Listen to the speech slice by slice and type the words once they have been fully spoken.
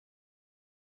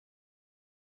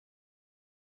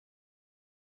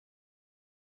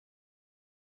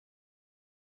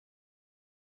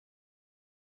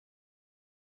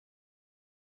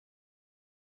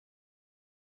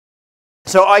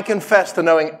So I confess to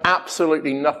knowing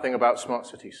absolutely nothing about smart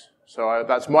cities. So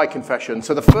that's my confession.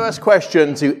 So the first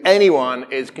question to anyone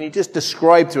is, can you just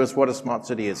describe to us what a smart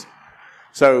city is?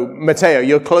 So Matteo,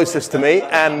 you're closest to me,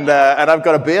 and I've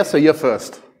got a beer, so you're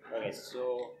first. Okay,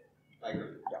 so I agree.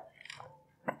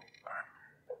 Yeah.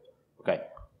 Okay,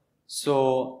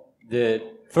 so the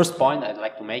first point I'd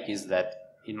like to make is that,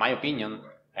 in my opinion,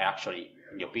 actually,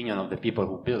 in the opinion of the people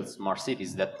who build smart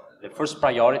cities, that the first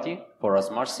priority for a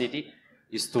smart city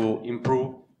is to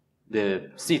improve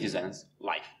the citizens'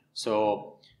 life.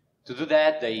 So to do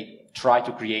that, they try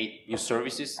to create new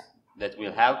services that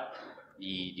will help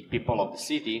the people of the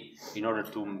city in order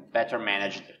to better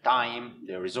manage their time,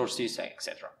 their resources,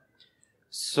 etc.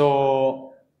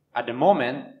 So at the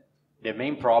moment, the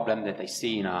main problem that I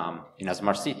see in a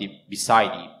smart city,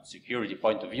 beside the security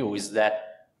point of view, is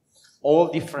that all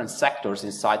different sectors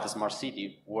inside the smart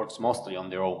city works mostly on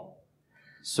their own.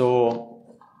 So,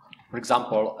 for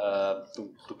example, to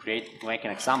make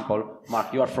an example,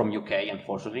 Mark, you are from UK,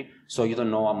 unfortunately, so you don't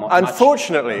know much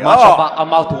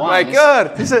about wine. My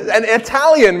God, this is an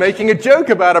Italian making a joke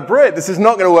about a Brit. This is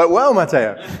not going to work well,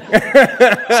 Matteo.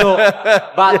 So,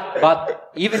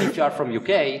 but even if you are from UK,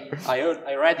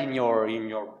 I read in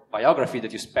your biography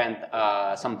that you spent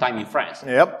some time in France.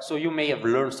 Yep. So you may have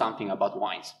learned something about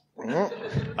wines.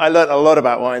 Mm-hmm. I learned a lot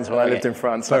about wines when I lived in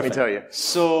France. Perfect. Let me tell you.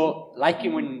 So, like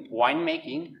in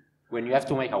winemaking, when you have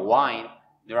to make a wine,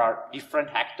 there are different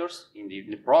actors in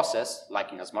the process,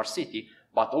 like in a smart city,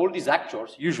 but all these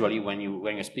actors, usually when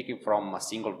you're speaking from a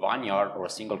single vineyard or a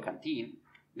single canteen,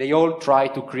 they all try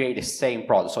to create the same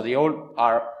product. So they all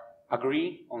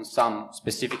agree on some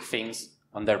specific things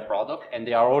on their product, and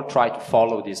they are all trying to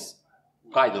follow this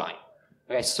guideline.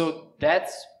 Okay, so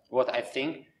that's what I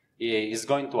think is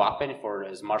going to happen for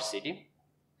a smart city.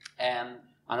 And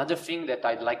another thing that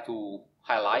I'd like to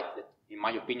highlight, that in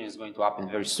my opinion is going to happen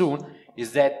very soon,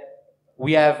 is that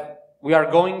we are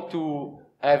going to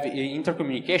have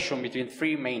intercommunication between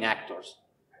three main actors.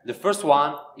 The first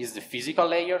one is the physical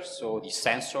layer, so the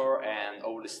sensor and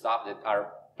all the stuff that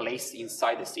are placed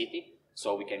inside the city.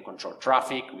 So we can control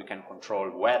traffic, we can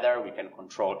control weather, we can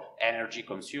control energy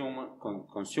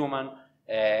consumption,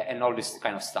 and all this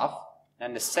kind of stuff.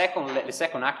 And the second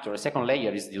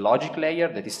layer is the logic layer.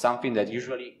 That is something that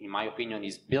usually, in my opinion,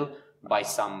 is built by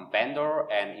some vendor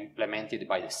and implemented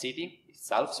by the city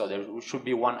itself. So there should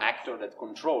be one actor that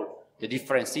controls the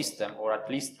different systems, or at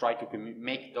least try to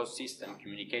make those systems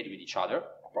communicate with each other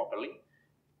properly.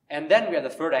 And then we have the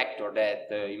third actor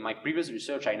that in my previous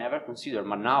research I never considered,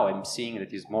 but now I'm seeing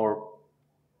that is more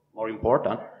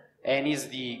important, and is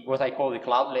what I call the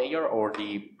cloud layer, or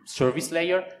the service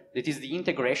layer. That is the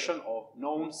integration of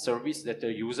known service that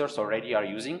the users already are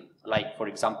using, like, for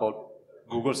example,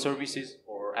 Google services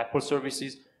or Apple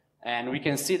services. And we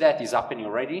can see that is happening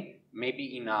already,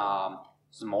 maybe in a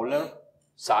smaller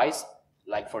size,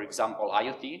 like, for example,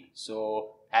 IoT.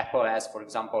 So Apple has, for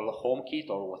example, HomeKit,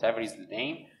 or whatever is the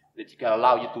name, that can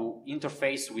allow you to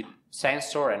interface with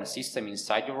sensor and system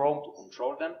inside your home to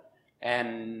control them.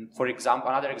 And for example,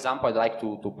 another example I'd like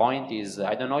to point is,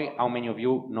 I don't know how many of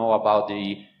you know about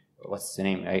the, what's the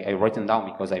name? I wrote it down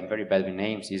because I'm very bad with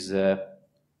names, is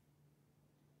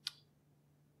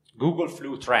Google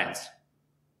Flu Trends.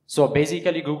 So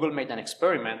basically Google made an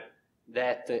experiment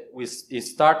that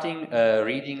is starting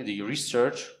reading the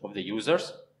research of the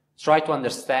users, try to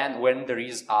understand when there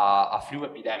is a flu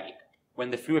epidemic. When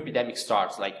the flu epidemic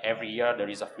starts, like every year there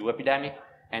is a flu epidemic,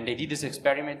 and they did this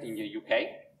experiment in the UK,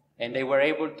 and they were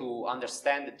able to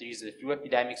understand that there is a flu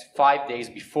epidemic 5 days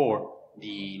before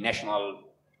the national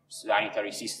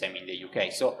sanitary system in the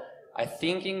UK. So I'm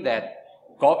thinking that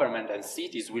government and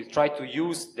cities will try to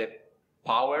use the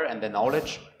power and the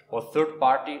knowledge of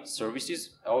third-party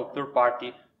services or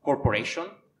third-party corporation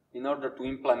in order to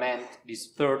implement this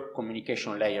third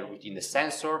communication layer within the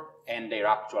sensor and their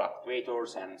actual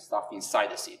actuators and stuff inside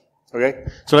the city. Okay,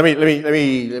 so let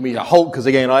me halt, because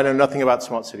again, I know nothing about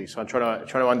smart cities, so I'm trying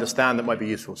to understand. That might be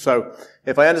useful. So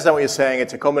if I understand what you're saying,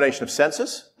 it's a combination of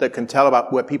sensors that can tell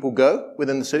about where people go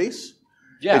within the cities.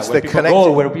 Yeah, it's where people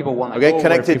go, where people want to go.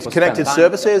 Okay, connected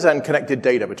services and connected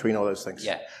data between all those things.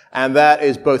 Yeah. And that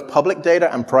is both public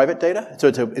data and private data. So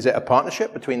is it a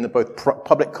partnership between both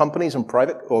public companies and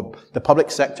private, or the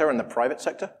public sector and the private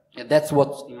sector? Yeah, that's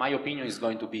what, in my opinion, is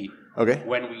going to be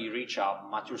when we reach a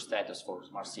mature status for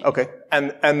smart cities. Okay,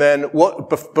 and then what?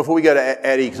 Before we go to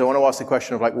Eddie, because I want to ask the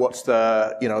question of, like, what's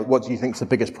the, what do you think is the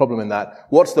biggest problem in that?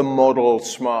 What's the model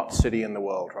smart city in the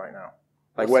world right now?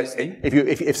 Like,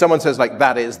 if someone says, like,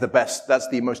 that is the best, that's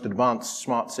the most advanced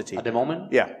smart city at the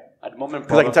moment. Yeah. At the moment,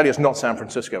 because I can tell you it's not San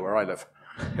Francisco where I live.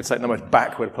 It's like the most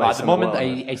backward place. At the moment,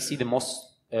 I see the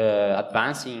most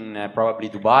advanced in probably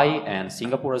Dubai and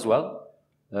Singapore as well.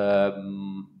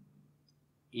 In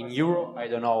Europe, I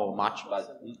don't know much,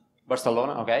 but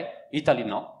Barcelona, okay. Italy,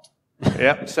 no.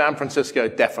 Yeah, San Francisco,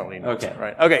 definitely not. Okay.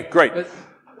 Right. Okay, great.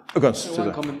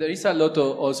 One comment. There is a lot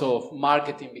also of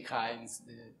marketing behind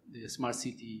the smart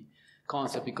city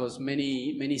concept, because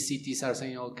many cities are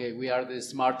saying, okay, we are the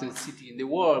smartest city in the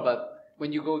world, but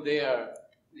when you go there,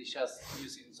 they're just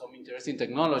using some interesting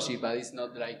technology, but it's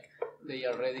not like they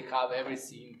already have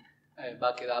everything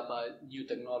backed up by new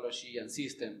technology and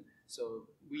system. So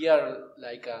we are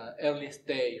like an early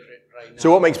stage right now.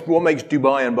 So what makes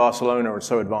Dubai and Barcelona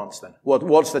so advanced then?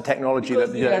 What's the technology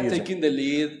because that they are using? taking the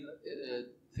lead,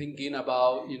 thinking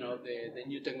about the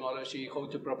new technology, how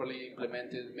to properly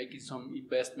implement it, making some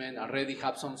investment, already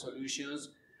have some solutions.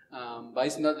 But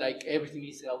it's not like everything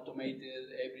is automated,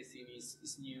 everything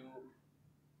is new.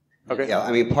 Okay. Yeah,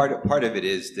 I mean, part of it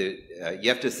is that you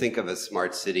have to think of a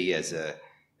smart city as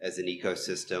an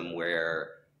ecosystem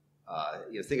where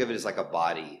think of it as like a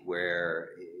body, where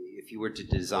if you were to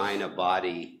design a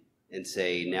body and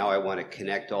say, now I want to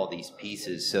connect all these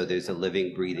pieces so there's a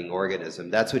living, breathing organism,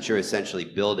 that's what you're essentially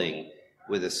building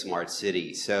with a smart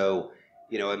city. So,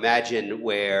 imagine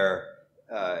where,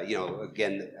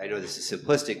 again, I know this is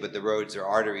simplistic, but the roads are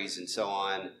arteries and so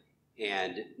on,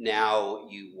 and now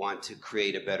you want to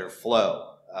create a better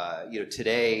flow.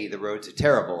 Today the roads are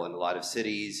terrible in a lot of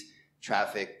cities.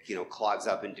 Traffic, clogs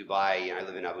up in Dubai. I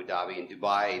live in Abu Dhabi. In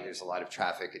Dubai, there's a lot of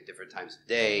traffic at different times of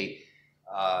day.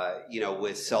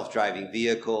 With self-driving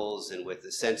vehicles and with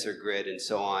the sensor grid and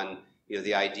so on,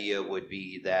 the idea would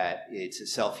be that it's a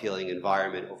self-healing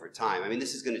environment over time. I mean,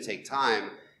 this is going to take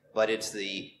time, but it's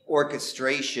the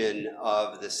orchestration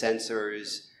of the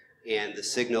sensors and the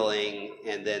signaling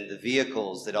and then the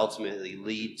vehicles that ultimately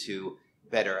lead to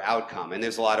better outcome. And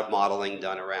there's a lot of modeling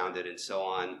done around it and so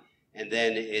on. And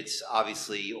then it's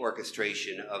obviously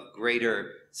orchestration of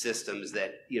greater systems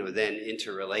that, then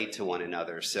interrelate to one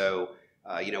another. So,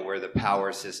 where the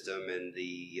power system and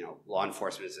the, law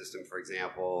enforcement system, for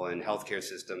example, and healthcare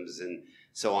systems and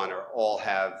so on all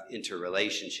have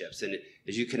interrelationships. And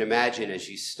as you can imagine, as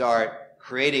you start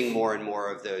creating more and more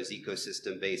of those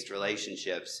ecosystem-based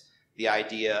relationships, the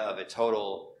idea of a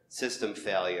total system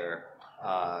failure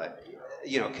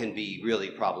can be really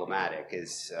problematic.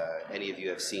 As any of you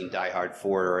have seen Die Hard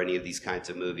 4 or any of these kinds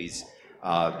of movies,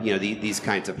 these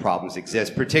kinds of problems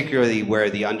exist, particularly where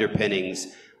the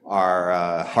underpinnings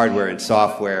are hardware and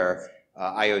software,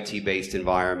 IoT-based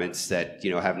environments that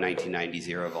have 1990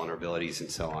 vulnerabilities and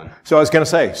so on. So I was going to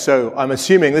say, so I'm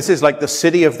assuming this is like the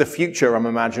city of the future, I'm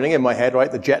imagining in my head,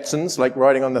 right? The Jetsons, like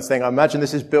riding on the thing. I imagine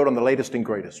this is built on the latest and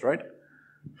greatest, right?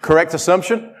 Correct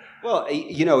assumption? Well,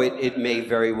 it may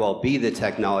very well be the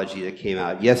technology that came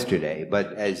out yesterday,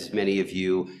 but as many of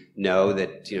you know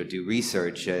that do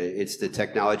research, it's the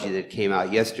technology that came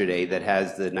out yesterday that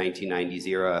has the 1990s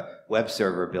era web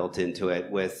server built into it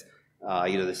with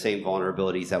the same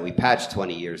vulnerabilities that we patched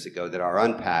 20 years ago that are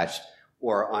unpatched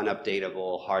or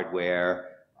unupdatable hardware,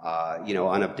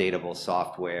 unupdatable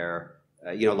software,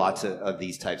 lots of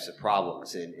these types of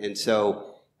problems, and so.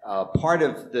 Part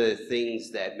of the things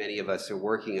that many of us are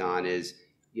working on is,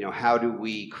 how do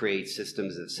we create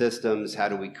systems of systems? How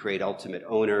do we create ultimate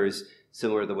owners,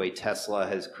 similar to the way Tesla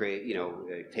has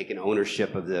taken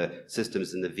ownership of the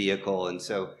systems in the vehicle? And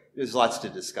so there's lots to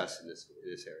discuss in this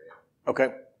area.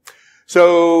 Okay.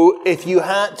 So if you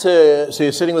had to, so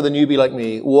you're sitting with a newbie like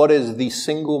me, what is the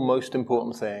single most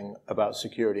important thing about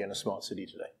security in a smart city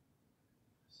today?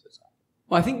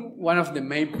 Well, I think one of the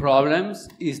main problems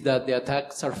is that the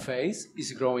attack surface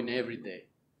is growing every day.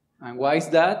 And why is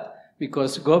that?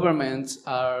 Because governments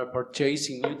are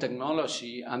purchasing new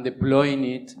technology and deploying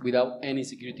it without any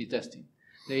security testing.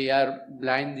 They are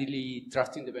blindly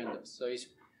trusting the vendors. So if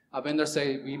a vendor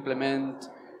says we implement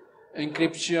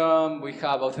encryption, we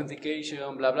have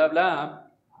authentication, blah, blah, blah,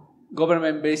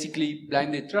 government basically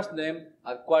blindly trust them,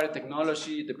 acquire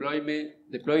technology, deploy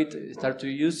it, start to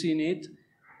using it.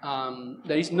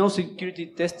 There is no security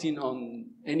testing on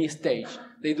any stage.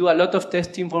 They do a lot of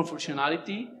testing for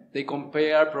functionality. They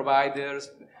compare providers,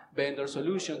 vendor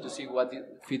solutions to see what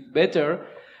fit better,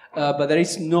 but there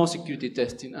is no security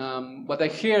testing. What I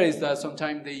hear is that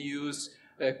sometimes they use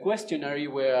a questionnaire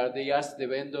where they ask the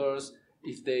vendors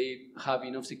if they have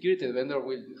enough security. The vendor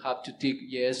will have to tick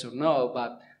yes or no,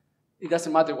 but it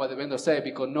doesn't matter what the vendor says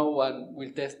because no one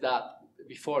will test that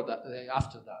before that,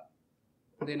 after that.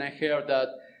 Then I hear that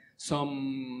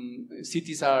some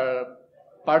cities have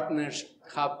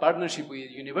partnership with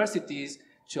universities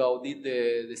to audit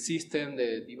the system,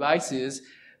 the devices,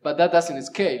 but that doesn't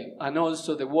scale. And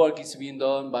also the work is being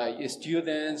done by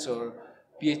students or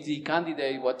PhD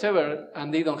candidates, whatever,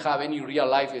 and they don't have any real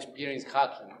life experience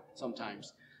hacking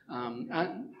sometimes.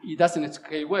 And it doesn't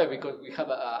scale well because we have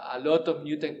a lot of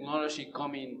new technology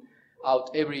coming out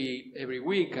every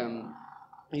week, and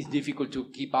it's difficult to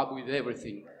keep up with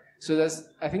everything. So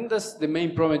I think that's the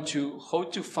main problem, how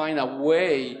to find a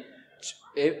way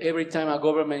every time a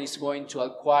government is going to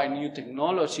acquire new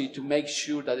technology to make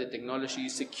sure that the technology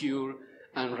is secure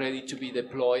and ready to be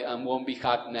deployed and won't be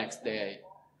hacked next day.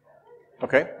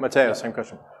 Okay, Matteo, same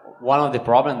question. One of the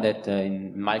problems that,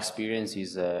 in my experience,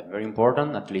 is very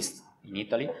important, at least in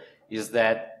Italy, is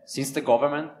that since the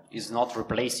government is not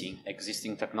replacing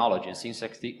existing technology, and since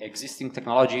existing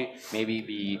technology maybe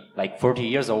be like 40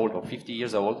 years old or 50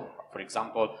 years old, for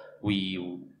example,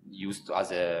 we used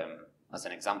as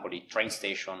an example the train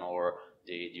station or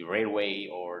the railway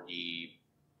or the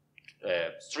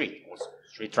street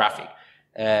traffic.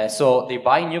 So they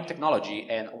buy new technology,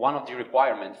 and one of the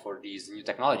requirements for these new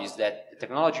technologies is that the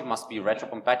technology must be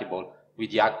retrocompatible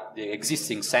with the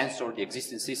existing sensor, the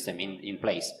existing system in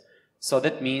place. So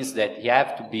that means that you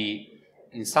have to be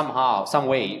in some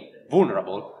way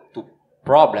vulnerable to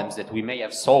problems that we may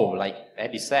have solved, like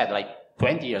Eddie said, like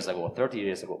 20 years ago, 30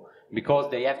 years ago,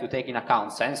 because they have to take in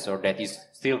account sensor that is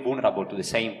still vulnerable to the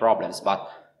same problems. But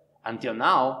until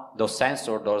now, those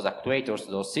sensors, those actuators,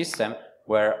 those systems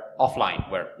were offline,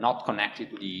 were not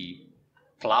connected to the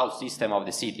cloud system of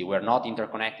the city, were not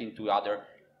interconnecting to other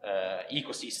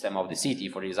ecosystem of the city.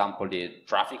 For example, the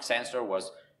traffic sensor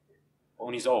was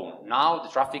on its own. Now the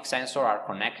traffic sensors are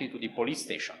connected to the police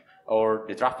station, or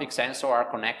the traffic sensors are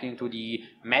connecting to the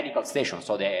medical station,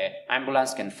 so the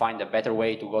ambulance can find a better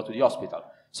way to go to the hospital.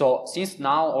 So since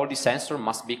now all the sensors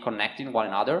must be connecting one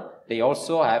another, they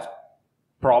also have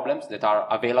problems that are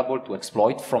available to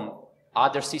exploit from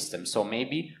other systems. So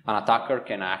maybe an attacker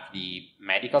can hack the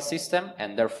medical system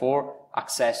and therefore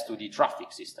access to the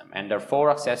traffic system, and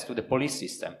therefore access to the police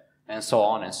system, and so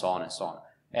on and so on and so on.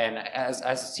 And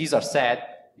as Cesar said,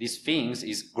 these things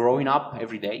is growing up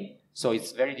every day. So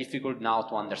it's very difficult now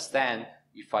to understand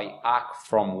if I hack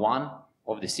from one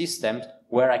of the systems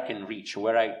where I can reach,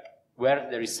 where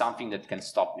there is something that can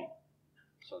stop me.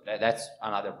 So that's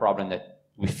another problem that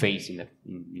we face in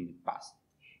the past.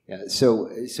 Yeah, so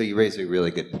you raise a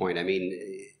really good point. I mean,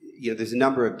 there's a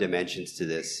number of dimensions to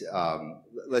this.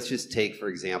 Let's just take, for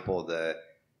example,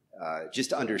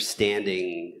 just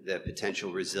understanding the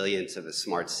potential resilience of a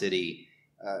smart city.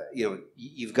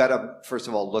 You've got to, first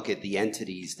of all, look at the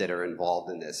entities that are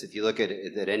involved in this. If you look at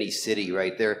any city,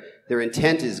 right, their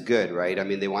intent is good, right? I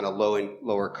mean, they want to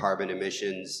lower carbon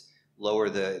emissions, lower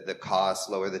the costs,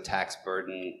 lower the tax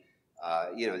burden.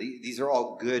 These are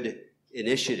all good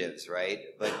initiatives, right?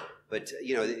 But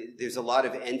there's a lot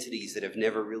of entities that have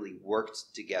never really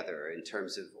worked together in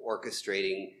terms of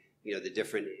orchestrating the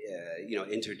different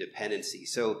interdependencies.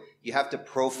 So you have to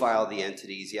profile the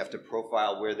entities, you have to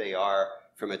profile where they are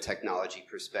from a technology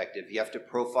perspective, you have to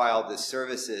profile the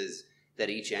services that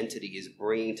each entity is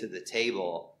bringing to the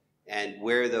table and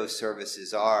where those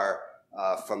services are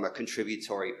from a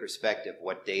contributory perspective.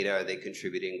 What data are they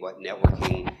contributing, what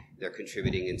networking they're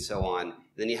contributing, and so on.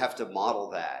 Then you have to model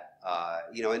that.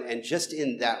 And just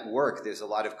in that work, there's a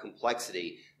lot of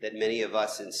complexity that many of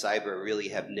us in cyber really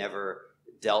have never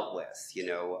dealt with,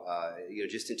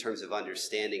 just in terms of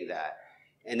understanding that.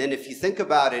 And then if you think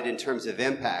about it in terms of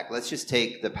impact, let's just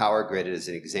take the power grid as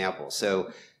an example.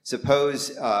 So suppose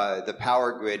the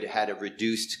power grid had a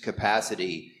reduced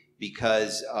capacity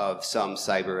because of some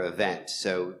cyber event.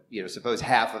 So, suppose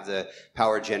half of the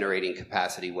power generating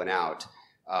capacity went out.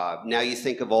 Now you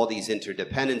think of all these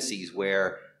interdependencies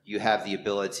where you have the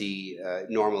ability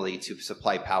normally to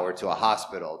supply power to a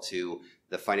hospital, to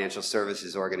the financial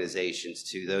services organizations,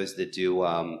 to those that do,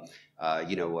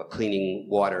 cleaning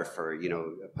water for,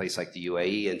 a place like the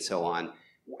UAE and so on.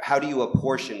 How do you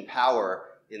apportion power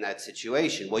in that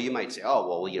situation? Well, you might say, oh,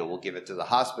 well, we'll give it to the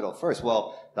hospital first.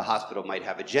 Well, the hospital might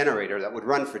have a generator that would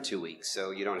run for 2 weeks,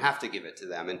 so you don't have to give it to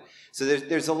them. And so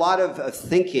there's a lot of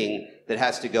thinking that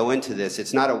has to go into this.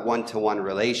 It's not a one-to-one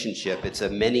relationship. It's a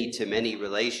many-to-many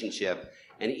relationship.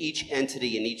 And each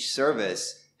entity and each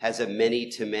service has a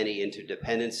many-to-many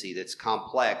interdependency that's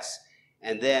complex.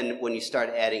 And then when you start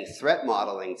adding threat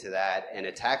modeling to that and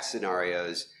attack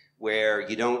scenarios where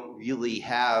you don't really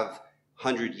have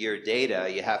 100-year data,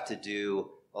 you have to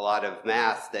do a lot of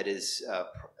math that is,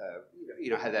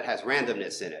 that has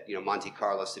randomness in it. Monte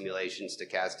Carlo simulations,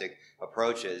 stochastic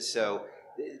approaches. So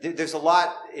there's a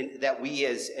lot that we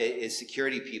as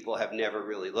security people have never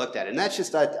really looked at, and that's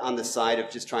just on the side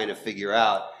of just trying to figure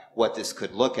out what this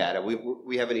could look at. And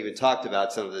we haven't even talked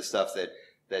about some of the stuff that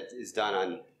is done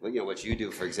on, what you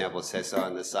do, for example, Cesar,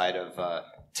 on the side of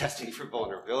testing for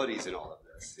vulnerabilities and all of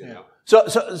this, you know.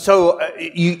 So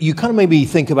you kind of maybe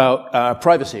think about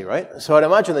privacy, right? So I'd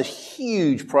imagine there's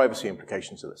huge privacy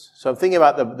implications to this. So I'm thinking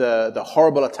about the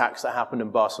horrible attacks that happened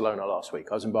in Barcelona last week.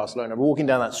 I was in Barcelona, walking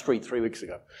down that street 3 weeks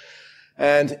ago.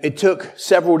 And it took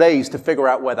several days to figure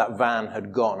out where that van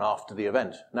had gone after the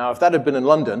event. Now, if that had been in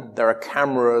London, there are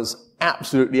cameras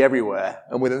absolutely everywhere,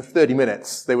 and within 30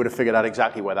 minutes, they would have figured out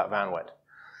exactly where that van went.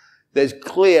 There's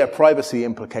clear privacy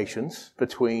implications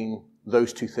between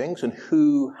those two things and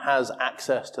who has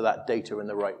access to that data in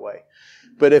the right way.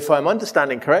 But if I'm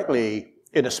understanding correctly,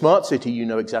 in a smart city, you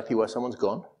know exactly where someone's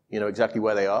gone. You know exactly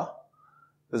where they are.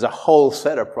 There's a whole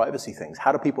set of privacy things.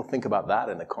 How do people think about that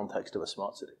in the context of a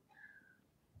smart city?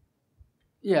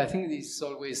 Yeah, I think it's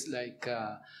always like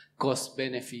a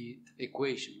cost-benefit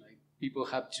equation. Like people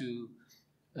have to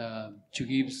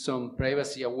give some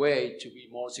privacy away to be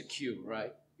more secure,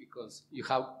 right? Because you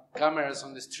have cameras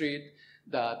on the street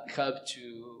that help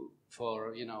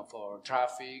for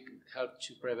traffic, help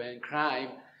to prevent crime.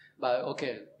 But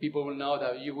okay, people will know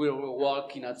that you will be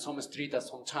walking at some street at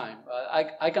some time.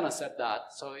 I can accept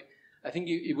that. So I think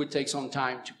it would take some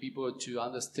time to people to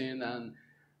understand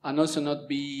and also not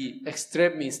be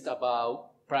extremist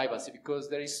about privacy, because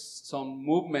there is some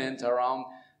movement around,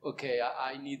 okay,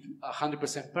 I need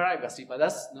 100% privacy, but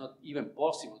that's not even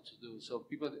possible to do. So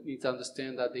people need to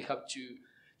understand that they have to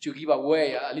give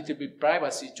away a little bit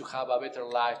privacy to have a better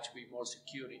life, to be more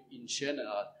secure in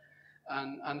general.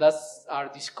 And that's our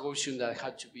discussion that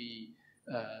had to be,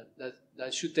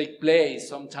 that should take place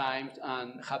sometimes,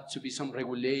 and have to be some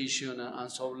regulation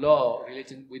and some law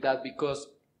related with that, because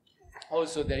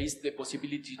also there is the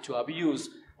possibility to abuse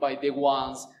by the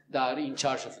ones that are in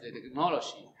charge of the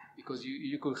technology, because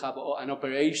you could have an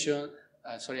operator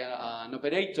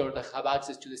that have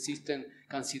access to the system,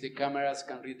 can see the cameras,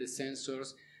 can read the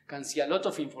sensors, can see a lot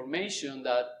of information.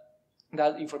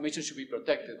 That information should be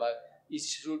protected, but it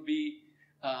should be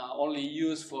only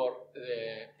used for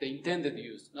the intended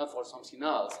use, not for something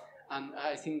else. And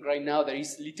I think right now there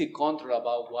is little control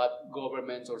about what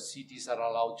governments or cities are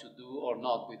allowed to do or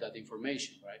not with that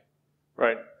information, right?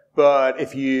 Right. But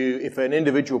if an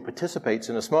individual participates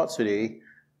in a smart city,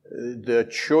 the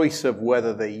choice of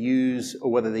whether they use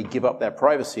or whether they give up their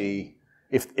privacy,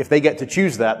 if they get to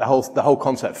choose that, the whole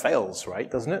concept fails, right?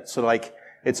 Doesn't it? So like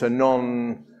it's a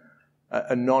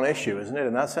non-issue, isn't it,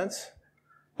 in that sense?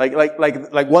 Like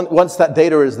once that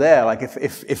data is there, like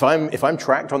if I'm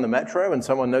tracked on the metro and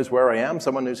someone knows where I am,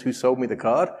 someone knows who sold me the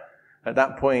card, at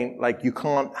that point, like you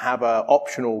can't have a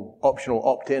optional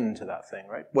opt-in to that thing,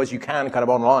 right? Whereas you can kind of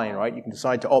online, right? You can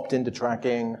decide to opt into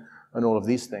tracking and all of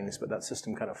these things, but that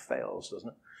system kind of fails, doesn't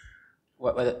it?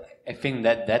 Well, I think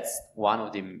that's one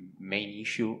of the main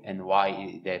issue, and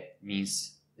why that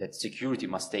means that security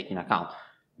must take in account,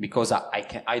 because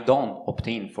I don't opt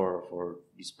in for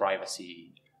this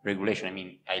privacy regulation. I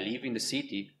mean, I live in the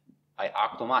city, I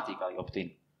automatically opt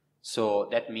in. So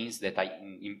that means that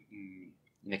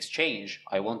in exchange,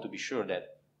 I want to be sure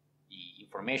that the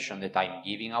information that I'm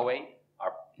giving away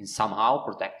are somehow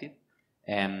protected.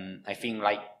 And I think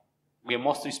like we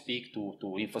mostly speak to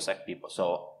InfoSec people,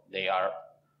 so they are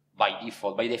by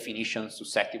default, by definition,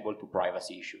 susceptible to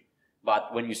privacy issue.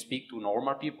 But when you speak to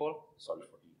normal people, sorry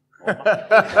for the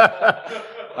normal people.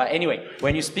 But anyway,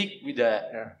 when you speak with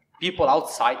the people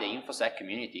outside the InfoSec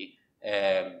community,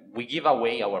 we give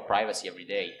away our privacy every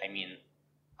day. I mean,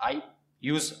 I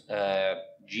use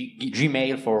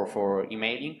Gmail for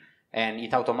emailing, and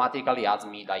it automatically adds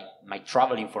me like my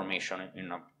travel information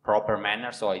in a proper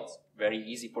manner, so it's very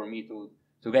easy for me to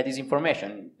get this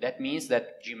information. That means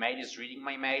that Gmail is reading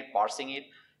my mail, parsing it,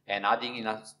 and adding in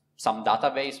some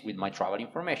database with my travel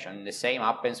information. The same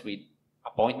happens with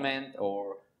appointment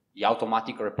or the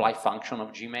automatic reply function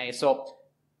of Gmail. So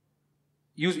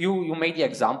you made the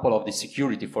example of the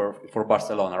security for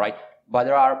Barcelona, right? But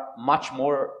there are much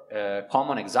more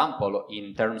common examples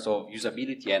in terms of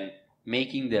usability and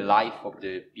making the life of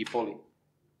the people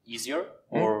easier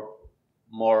or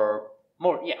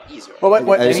easier. Well,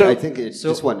 I think it's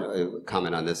just one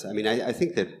comment on this. I mean, I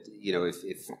think that,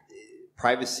 if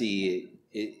privacy,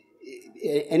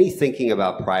 any thinking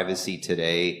about privacy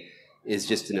today is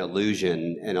just an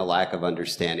illusion and a lack of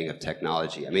understanding of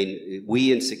technology. I mean,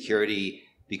 we in security,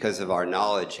 because of our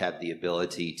knowledge, have the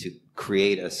ability to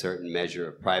create a certain measure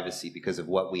of privacy because of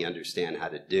what we understand how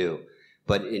to do.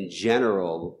 But in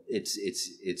general,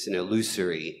 it's an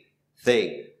illusory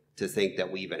thing to think that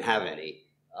we even have any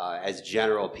as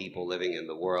general people living in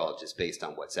the world, just based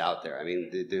on what's out there. I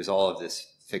mean, there's all of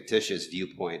this fictitious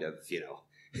viewpoint of,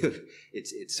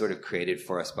 it's sort of created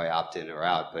for us by opt-in or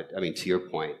out. But I mean, to your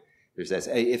point, there's that.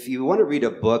 If you want to read a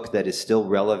book that is still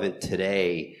relevant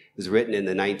today, it was written in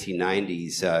the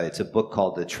 1990s. It's a book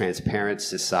called The Transparent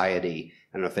Society.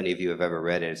 I don't know if any of you have ever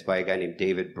read it. It's by a guy named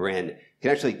David Brin. You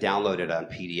can actually download it on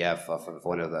PDF off of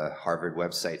one of the Harvard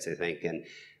websites, I think. And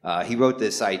he wrote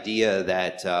this idea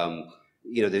that,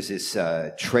 there's this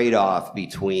trade-off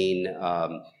between,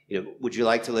 would you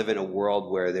like to live in a world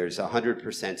where there's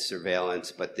 100%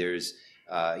 surveillance, but there's,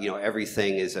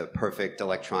 everything is a perfect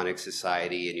electronic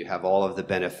society and you have all of the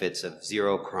benefits of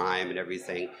zero crime and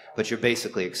everything, but you're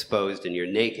basically exposed and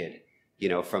you're naked,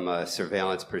 from a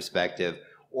surveillance perspective?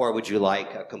 Or would you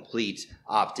like a complete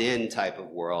opt-in type of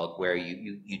world where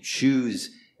you choose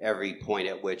every point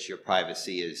at which your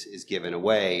privacy is given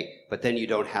away, but then you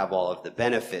don't have all of the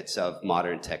benefits of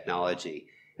modern technology?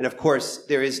 And of course,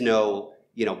 there is no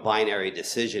binary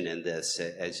decision in this,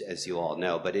 as you all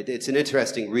know, but it's an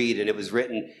interesting read, and it was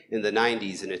written in the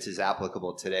 90s, and it's as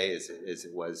applicable today as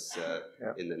it was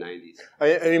in the 90s.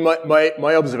 I mean,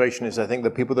 my observation is I think the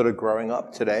people that are growing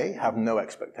up today have no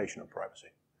expectation of privacy,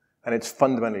 and it's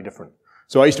fundamentally different.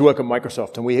 So I used to work at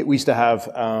Microsoft, and we used to have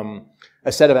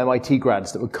a set of MIT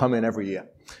grads that would come in every year,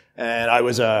 and I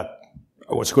was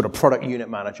what's called a product unit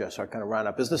manager. So I kind of ran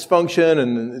a business function,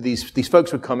 and these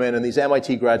folks would come in, and these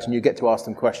MIT grads, and you get to ask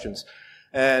them questions.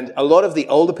 And a lot of the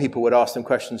older people would ask them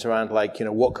questions around like,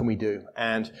 what can we do?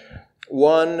 And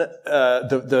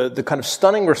the kind of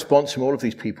stunning response from all of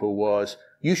these people was,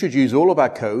 you should use all of our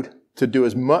code to do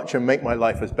as much and make my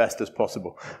life as best as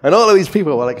possible. And all of these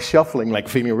people were like shuffling, like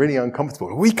feeling really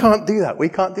uncomfortable. We can't do that. We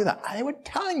can't do that. And they were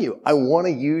telling you, I want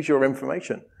to use your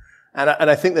information. And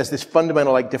I think there's this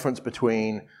fundamental like difference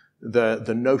between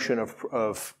the notion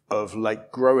of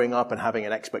like growing up and having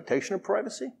an expectation of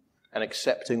privacy and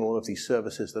accepting all of these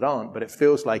services that aren't. But it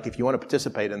feels like if you want to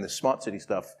participate in this smart city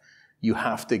stuff, you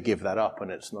have to give that up,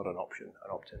 and it's not an option,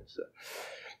 an opt-in. So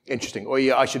interesting. Or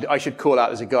yeah, I should call out,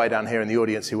 there's a guy down here in the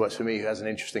audience who works for me who has an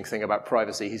interesting thing about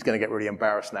privacy. He's going to get really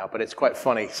embarrassed now, but it's quite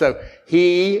funny. So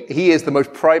he is the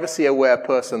most privacy-aware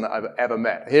person that I've ever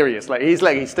met. Here he is.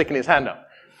 He's sticking his hand up.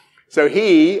 So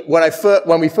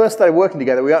when we first started working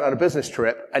together, we went on a business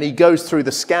trip, and he goes through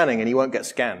the scanning, and he won't get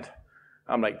scanned.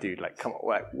 I'm like, dude, like, come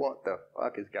on, what the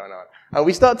fuck is going on? And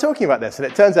we start talking about this, and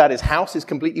it turns out his house is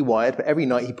completely wired, but every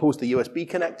night he pulls the USB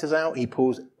connectors out, he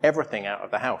pulls everything out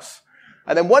of the house.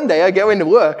 And then one day I go into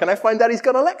work, and I find out he's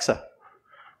got Alexa.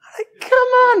 I'm like, come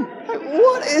on, like,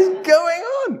 what is going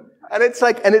on? And it's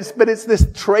like, but it's this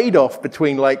trade-off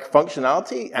between like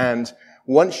functionality and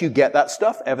once you get that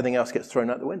stuff, everything else gets thrown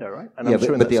out the window, right? And yeah,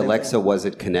 but the Alexa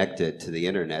wasn't connected to the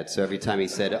internet. So every time he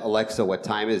said, Alexa, what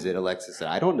time is it? Alexa said,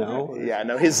 I don't know. Yeah,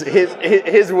 no, his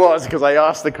was because I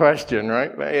asked the question,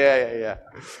 right? But yeah.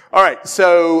 All right,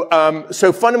 so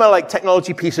fundamental like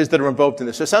technology pieces that are involved in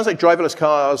this. So it sounds like driverless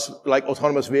cars, like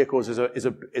autonomous vehicles is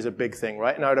a big thing,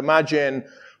 right? And I would imagine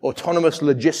autonomous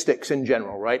logistics in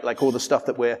general, right? Like all the stuff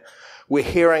that we're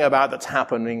hearing about that's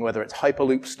happening, whether it's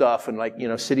Hyperloop stuff and like,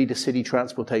 city-to-city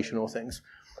transportation or things.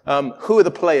 Who are the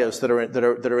players that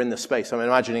are in this space? I'm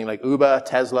imagining like Uber,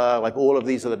 Tesla, like all of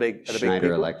these are the big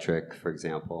Schneider Electric, for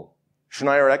example.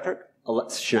 Schneider Electric?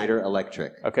 Schneider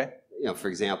Electric. Okay. For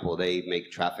example, they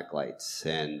make traffic lights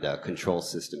and control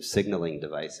systems, signaling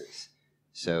devices.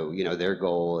 So, their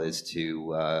goal is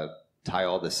to tie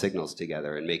all the signals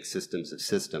together and make systems of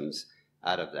systems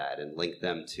out of that and link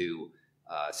them to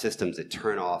systems that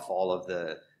turn off all of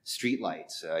the street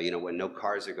lights. When no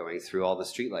cars are going through, all the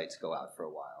street lights go out for a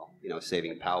while,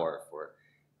 saving power for,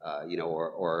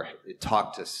 or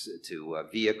talk to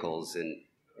vehicles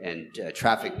and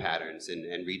traffic patterns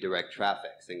and redirect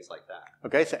traffic, things like that.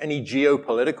 Okay, so any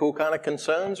geopolitical kind of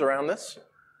concerns around this?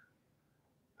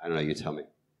 I don't know, you tell me.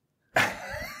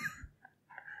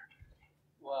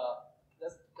 Well,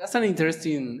 that's an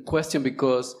interesting question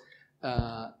because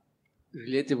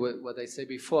related with what I said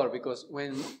before, because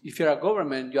if you're a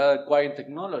government, you are acquiring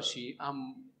technology,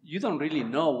 you don't really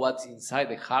know what's inside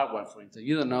the hardware, for instance.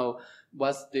 You don't know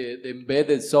what the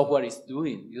embedded software is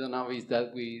doing. You don't know if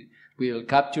that we'll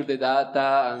capture the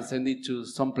data and send it to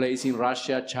some place in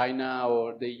Russia, China,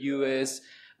 or the US.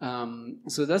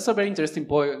 So that's a very interesting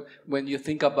point when you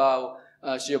think about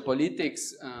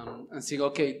geopolitics and saying,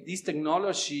 okay, this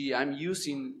technology I'm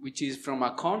using, which is from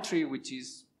a country which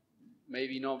is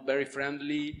maybe not very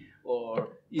friendly or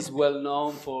is well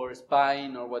known for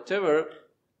spying or whatever,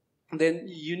 then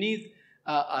you need,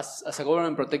 as a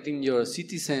government protecting your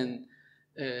citizenship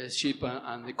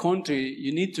and the country,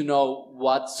 you need to know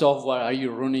what software are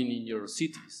you running in your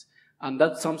cities. And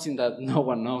that's something that no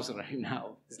one knows right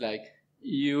now. It's like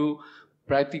you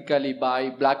practically buy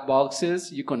black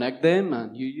boxes, you connect them,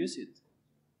 and you use it.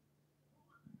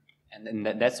 And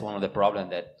that's one of the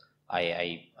problems that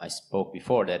I spoke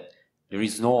before, that there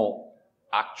is no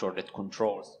actor that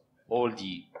controls all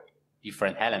the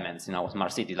different elements in our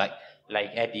smart city. Like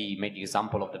Eddie made the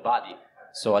example of the body.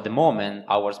 So at the moment,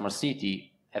 our smart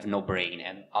city have no brain,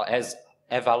 and has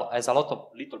a lot of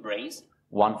little brains,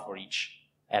 one for each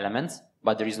element,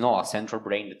 but there is no a central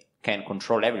brain that can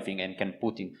control everything and can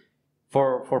put in.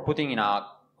 For putting in a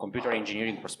computer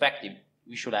engineering perspective,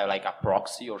 we should have like a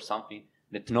proxy or something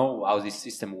that know how this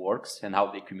system works and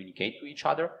how they communicate to each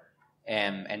other,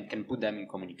 and can put them in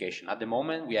communication. At the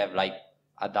moment, we have like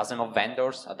a dozen of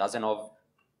vendors, a dozen of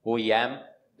OEM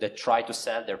that try to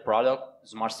sell their product.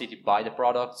 Smart City buy the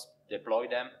products, deploy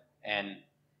them, and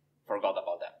forgot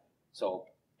about them. So,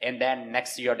 and then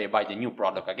next year they buy the new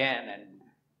product again,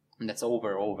 and that's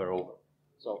over.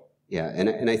 So yeah,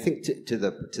 and I think to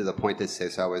the point that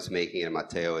Cesar was making, and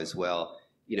Matteo as well,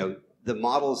 you know, the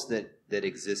models that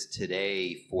exist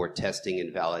today for testing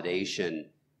and validation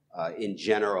in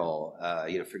general,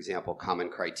 you know, for example, common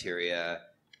criteria,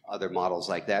 other models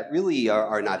like that, really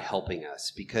are not helping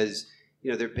us, because,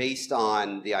 you know, they're based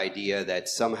on the idea that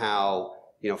somehow,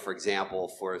 you know, for example,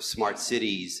 for smart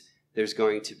cities, there's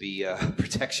going to be a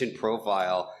protection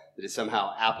profile that is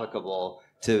somehow applicable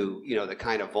to, you know, the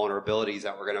kind of vulnerabilities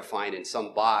that we're going to find in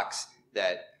some box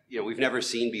that, you know, we've never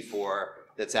seen before,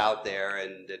 that's out there,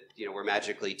 and that, you know, we're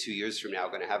magically 2 years from now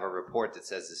going to have a report that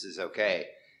says this is okay.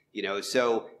 You know,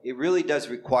 so it really does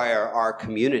require our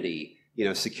community, you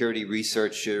know, security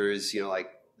researchers, you know, like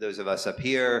those of us up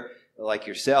here, like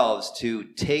yourselves, to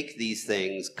take these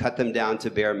things, cut them down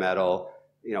to bare metal,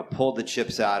 you know, pull the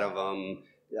chips out of them,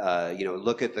 you know,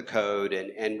 look at the code,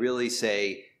 and really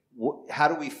say, how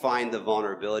do we find the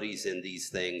vulnerabilities in these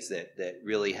things that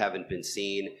really haven't been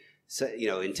seen? So, you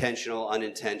know, intentional,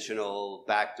 unintentional,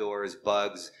 backdoors,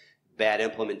 bugs, bad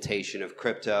implementation of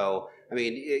crypto. I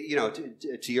mean, you know,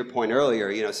 to your point earlier,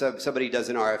 you know, somebody does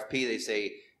an RFP, they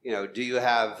say, you know, do you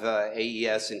have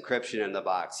AES encryption in the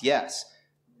box? Yes.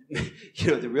 You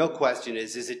know, the real question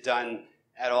is it done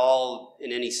at all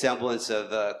in any semblance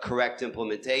of correct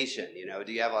implementation? You know,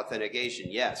 do you have authentication?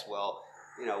 Yes. Well,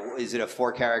 you know, is it a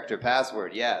 4-character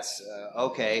password? Yes.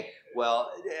 Okay.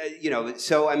 Well, you know,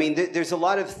 so, I mean, there's a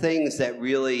lot of things that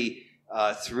really,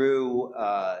 through,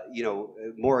 you know,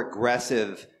 more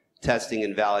aggressive testing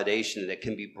and validation that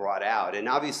can be brought out. And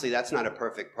obviously that's not a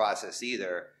perfect process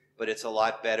either, but it's a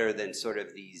lot better than sort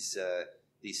of these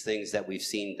things that we've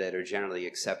seen that are generally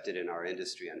accepted in our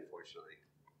industry, unfortunately.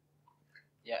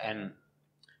 Yeah, and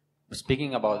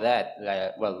speaking about that,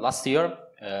 well, last year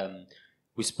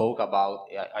we spoke about,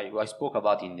 I spoke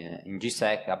about in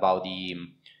GSEC about the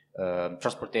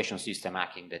transportation system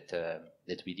hacking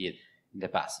that we did in the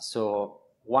past. So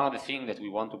one of the things that we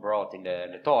want to brought in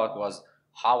the talk was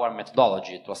our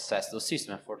methodology to assess those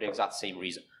systems for the exact same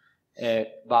reason.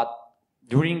 But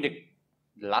during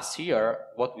the last year,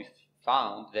 what we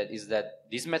found is that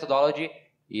this methodology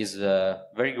is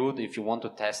very good if you want to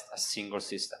test a single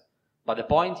system. But the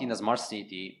point in a smart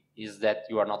city is that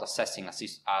you are not assessing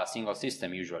a single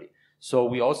system usually. So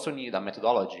we also need a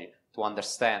methodology to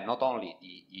understand not only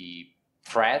the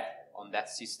threat on that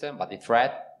system, but the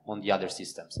threat on the other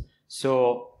systems.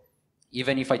 So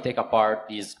even if I take apart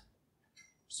this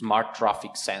smart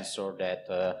traffic sensor that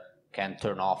can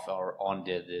turn off or on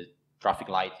the traffic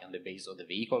light on the base of the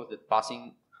vehicle that's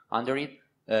passing under it,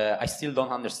 I still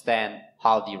don't understand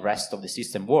how the rest of the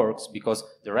system works, because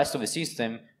the rest of the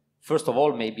system, first of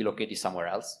all, may be located somewhere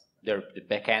else. The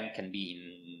backend can be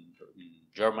in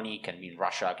Germany, can be in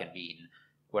Russia, can be in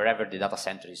wherever the data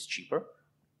center is cheaper.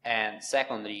 And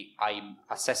secondly, I'm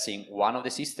assessing one of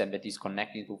the systems that is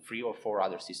connecting to 3 or 4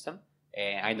 other systems,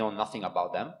 and I know nothing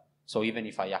about them. So even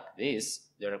if I hack this,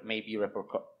 there may be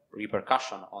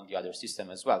repercussion on the other system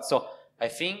as well. So I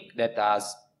think that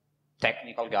as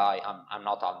technical guy, I'm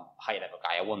not a high-level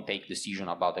guy. I won't take decision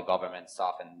about the government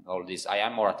stuff and all this. I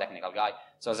am more a technical guy.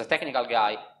 So as a technical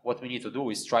guy, what we need to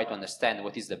do is try to understand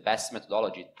what is the best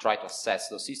methodology to try to assess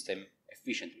the system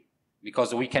efficiently.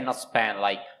 Because we cannot spend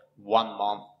like 1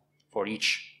 month for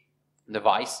each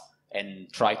device and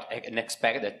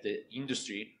expect that the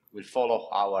industry will follow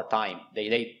our time.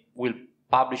 They will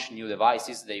publish new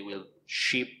devices, they will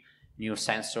ship new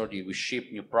sensors, they will ship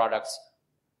new products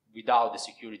without the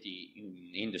security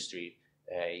in the industry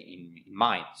in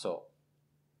mind. So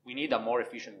we need a more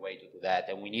efficient way to do that,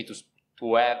 and we need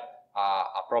to have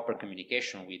a proper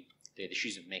communication with the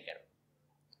decision maker.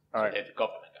 All right. So the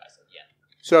government guys at the end.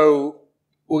 So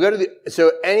We'll go to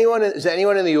so is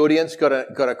anyone in the audience got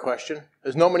a question?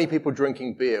 There's not many people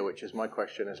drinking beer, which is my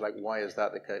question, is like, why is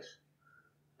that the case?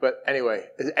 But anyway,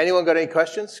 has anyone got any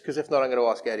questions? Because if not, I'm going to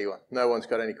ask Eddie one. No one's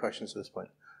got any questions at this point.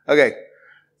 Okay.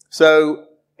 So,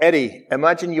 Eddie,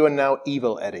 imagine you are now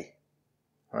evil Eddie.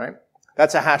 All right?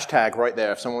 That's a hashtag right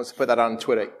there, if someone wants to put that on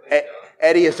Twitter.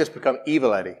 Eddie has just become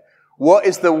evil Eddie. What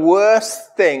is the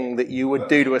worst thing that you would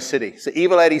do to a city? So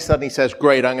evil Eddie suddenly says,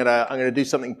 great, I'm gonna do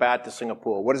something bad to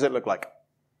Singapore. What does it look like?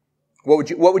 What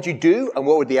would you do, and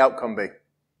what would the outcome be?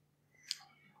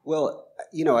 Well,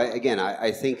 you know,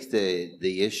 I think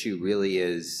the issue really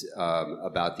is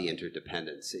about the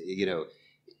interdependence. You know,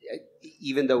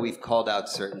 even though we've called out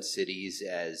certain cities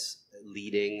as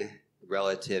leading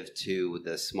relative to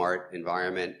the smart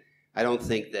environment, I don't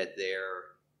think that they're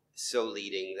so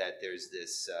leading that there's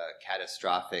this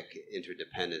catastrophic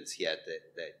interdependence yet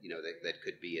that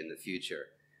could be in the future.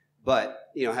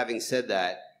 But, you know, having said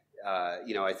that,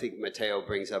 you know, I think Matteo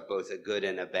brings up both a good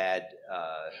and a bad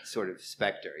sort of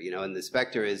specter, you know, and the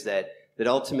specter is that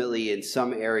ultimately in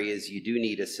some areas you do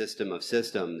need a system of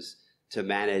systems to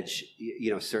manage,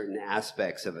 you know, certain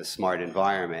aspects of a smart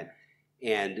environment.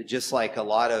 And just like a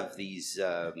lot of these,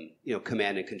 you know,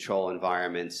 command and control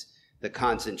environments, the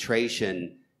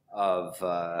concentration of,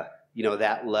 you know,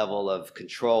 that level of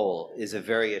control is a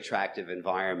very attractive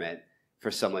environment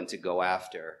for someone to go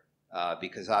after.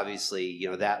 Because obviously, you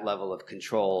know, that level of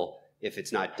control, if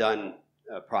it's not done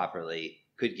properly,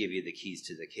 could give you the keys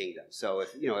to the kingdom. So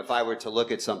if I were to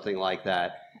look at something like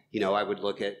that, you know, I would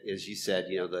look at, as you said,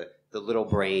 you know, the little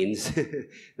brains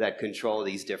that control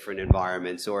these different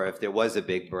environments, or if there was a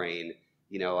big brain,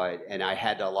 you know, and I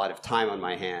had a lot of time on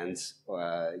my hands,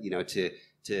 you know, to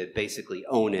basically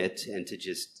own it and to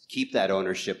just keep that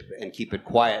ownership and keep it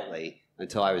quietly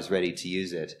until I was ready to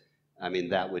use it. I mean,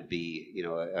 that would be, you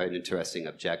know, an interesting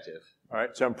objective. All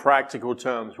right, so in practical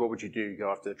terms, what would you do? Go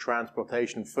after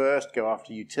transportation first, go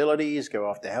after utilities, go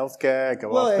after healthcare,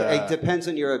 it depends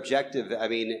on your objective. I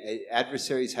mean,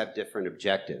 adversaries have different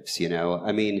objectives, you know.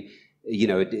 I mean, you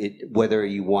know, whether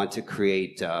you want to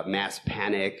create mass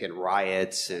panic and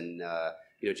riots and,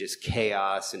 you know, just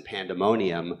chaos and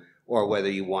pandemonium, or whether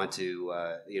you want to,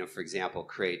 you know, for example,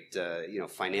 create, you know,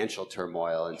 financial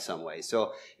turmoil in some way.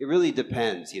 So it really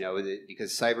depends, you know,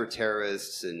 because cyber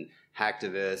terrorists and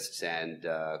hacktivists and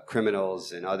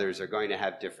criminals and others are going to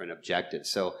have different objectives.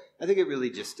 So I think it really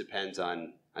just depends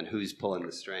on who's pulling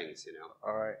the strings, you know.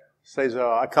 All right. Cesar,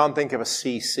 I can't think of a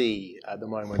CC at the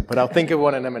moment, but I'll think of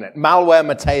one in a minute. Malware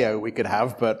Matteo we could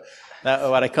have, but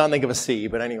I can't think of a C.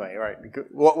 But anyway, all right.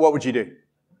 What would you do?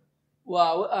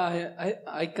 Well,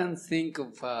 I can think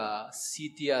of a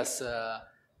city as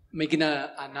making an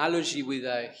analogy with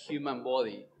a human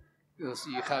body. Because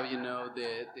you have, you know,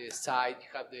 the sight,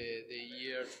 you have the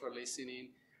ears for listening,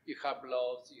 you have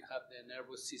blood, you have the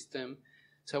nervous system.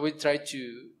 So we try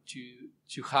to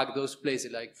hack those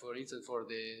places. Like for instance, for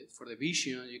the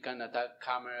vision, you can attack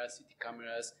cameras, city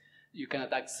cameras. You can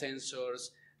attack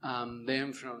sensors.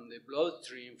 Then from the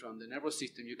bloodstream, from the nervous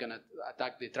system, you can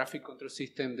attack the traffic control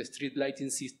system, the street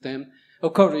lighting system.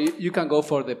 Of course, you can go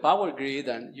for the power grid,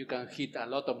 and you can hit a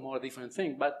lot of more different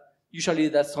things. But usually,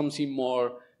 that's something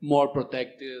more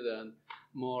protected and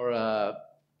more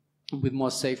with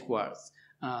more safeguards.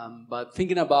 But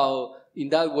thinking about in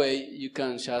that way, you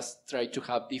can just try to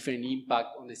have different impact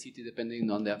on the city depending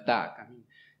on the attack. I mean,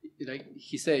 like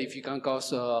he said, if you can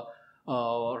cause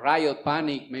riot,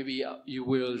 panic, maybe you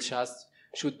will just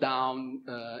shoot down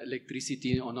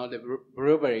electricity on all the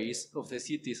breweries of the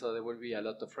city, so there will be a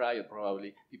lot of riot,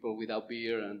 probably, people without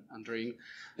beer and drink.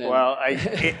 Well,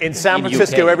 in San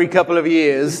Francisco, every couple of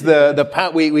years,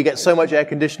 we get so much air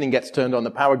conditioning gets turned on,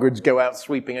 the power grids go out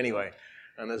sweeping anyway,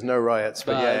 and there's no riots.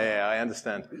 But yeah, I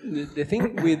understand. The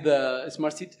thing with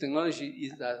smart city technology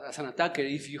is that as an attacker,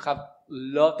 if you have a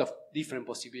lot of different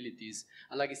possibilities,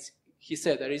 and like he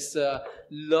said, there is a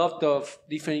lot of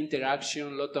different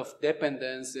interaction, a lot of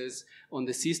dependencies on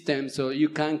the system, so you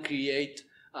can create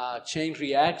a chain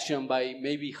reaction by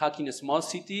maybe hacking a small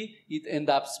city. It ends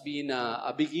up being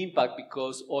a big impact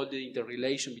because all the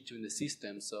interrelation between the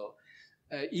systems. So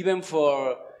even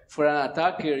for an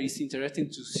attacker, it's interesting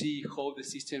to see how the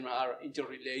systems are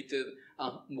interrelated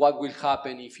and what will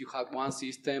happen if you have one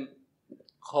system,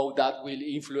 how that will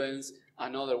influence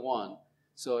another one.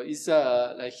 So it's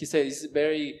like he said, it's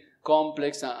very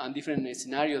complex and different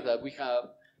scenarios that we have,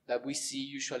 that we see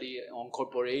usually on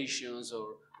corporations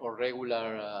or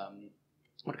regular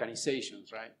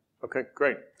organizations, right? Okay,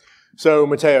 great. So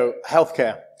Matteo,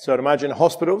 healthcare. So I'd imagine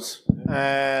hospitals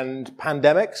and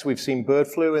pandemics. We've seen bird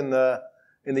flu in the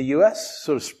US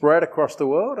sort of spread across the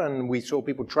world, and we saw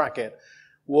people track it.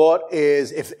 what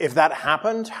is, if that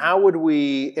happened, how would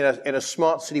we, in a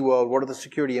smart city world, what are the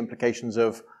security implications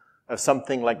of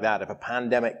something like that? If a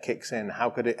pandemic kicks in, how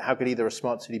could either a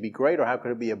smart city be great, or how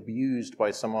could it be abused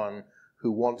by someone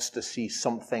who wants to see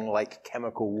something like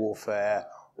chemical warfare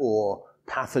or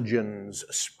pathogens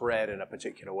spread in a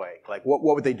particular way? Like, what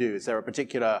would they do? Is there a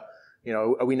particular,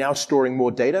 are we now storing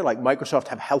more data? Like Microsoft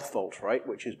have Health Vault, right?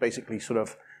 Which is basically sort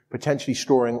of potentially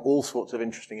storing all sorts of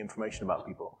interesting information about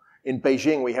people. In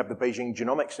Beijing, we have the Beijing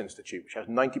Genomics Institute, which has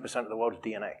 90% of the world's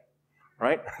DNA,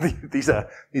 right? These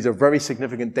are very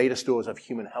significant data stores of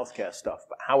human healthcare stuff.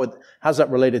 But how's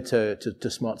that related to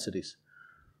smart cities?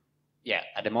 Yeah,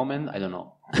 at the moment, I don't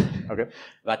know. Okay.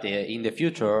 But in the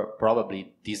future,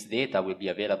 probably this data will be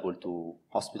available to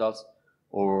hospitals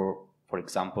or, for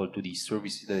example, to the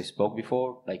services that I spoke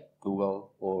before, like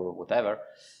Google or whatever.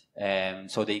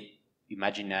 So they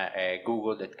imagine a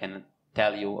Google that can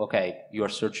tell you, okay, you are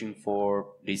searching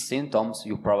for these symptoms,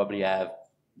 you probably have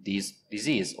this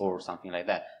disease or something like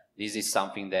that. This is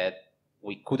something that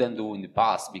we couldn't do in the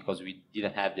past because we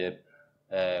didn't have the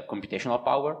computational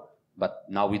power. But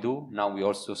now we do. Now we're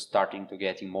also starting to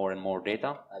getting more and more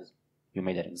data, as you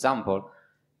made an example.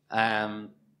 And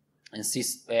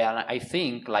I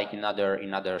think, like in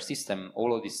other system,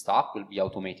 all of this stuff will be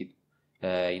automated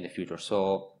in the future.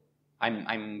 So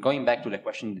I'm going back to the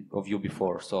question of you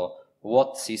before. So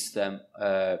what system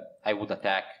I would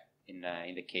attack in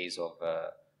the case of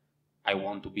I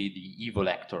want to be the evil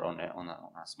actor on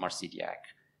a smart city hack?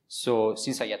 So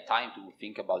since I had time to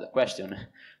think about the question,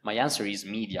 my answer is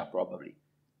media, probably.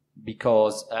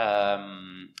 Because,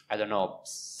 I don't know,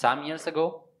 some years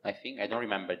ago, I think, I don't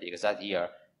remember the exact year,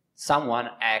 someone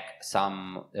hacked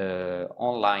some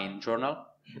online journal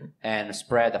and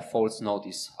spread a false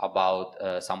notice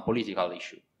about some political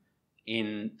issue.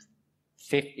 In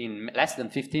less than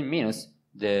 15 minutes,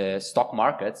 the stock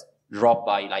markets dropped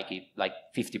by like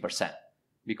 50%.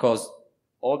 Because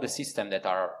all the systems that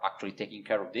are actually taking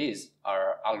care of this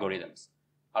are algorithms.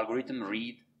 Algorithms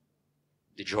read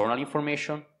the journal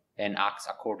information and acts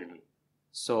accordingly.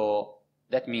 So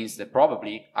that means that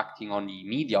probably acting on the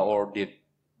media or the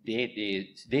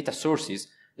data sources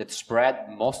that spread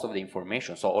most of the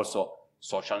information. So also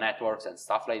social networks and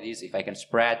stuff like this. If I can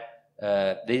spread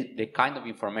the kind of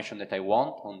information that I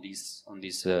want on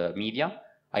this media,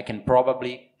 I can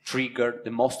probably trigger the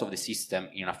most of the system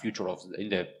in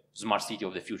the smart city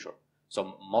of the future.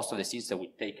 So most of the system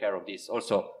will take care of this.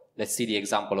 Also, let's see the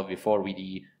example of before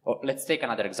let's take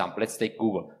another example. Let's take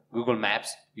Google. Google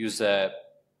Maps use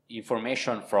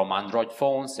information from Android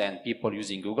phones and people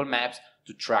using Google Maps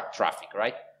to track traffic,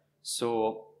 right?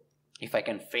 So if I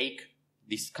can fake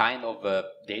this kind of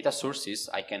data sources,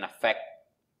 I can affect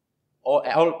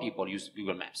all people use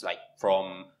Google Maps, like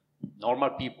from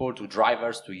normal people to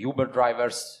drivers to Uber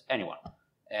drivers, anyone.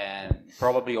 And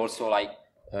probably also like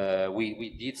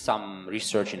we did some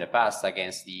research in the past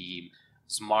against the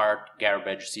smart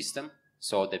garbage system.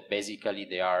 So that basically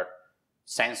they are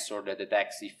sensor that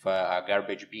detects if a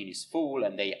garbage bin is full,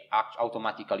 and they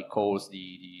automatically calls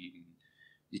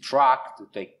the truck to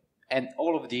take. And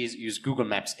all of these use Google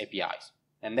Maps APIs.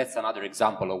 And that's another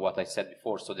example of what I said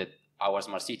before, so that our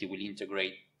smart city will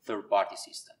integrate third-party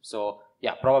systems. So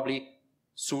yeah, probably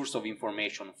source of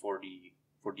information for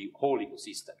the whole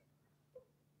ecosystem.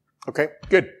 Okay,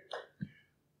 good.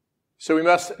 So we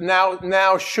must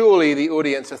now surely the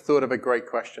audience has thought of a great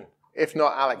question. If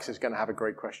not, Alex is going to have a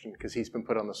great question because he's been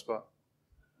put on the spot.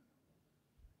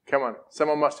 Come on,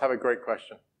 someone must have a great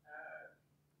question.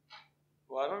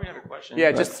 Well, I don't really have a question.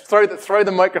 Yeah, just throw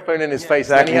the microphone in his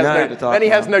face. Exactly. Then he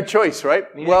has no choice, right?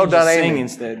 Maybe well done, just Amy. sing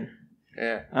instead.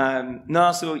 Yeah.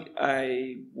 No, so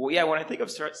when I think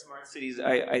of smart cities,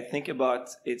 I think about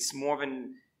it's more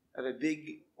of a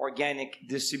big organic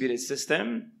distributed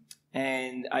system,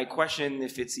 and I question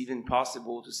if it's even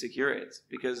possible to secure it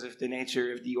because of the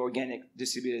nature of the organic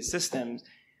distributed systems,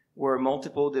 where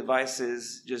multiple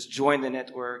devices just join the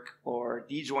network or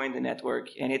de-join the network,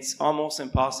 and it's almost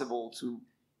impossible to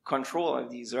control all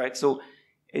of these, right? So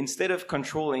instead of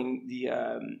controlling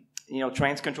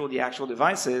trying to control the actual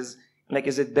devices, like,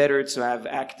 is it better to have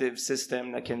active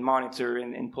system that can monitor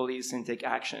and police and take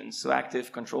actions? So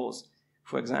active controls,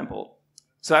 for example.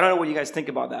 So I don't know what you guys think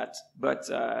about that, but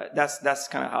that's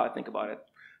kind of how I think about it.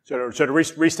 So to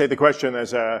restate the question,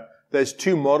 there's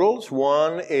two models.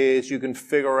 One is you can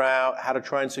figure out how to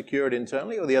try and secure it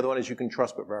internally, or the other one is you can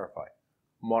trust but verify,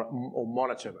 or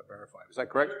monitor but verify. Is that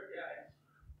correct?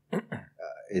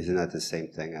 Isn't that the same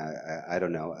thing? I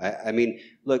don't know. I mean,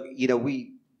 look,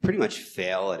 we pretty much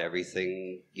fail at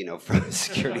everything, from a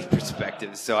security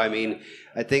perspective. So, I mean,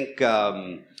 I think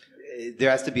there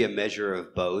has to be a measure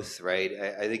of both, right?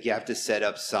 I think you have to set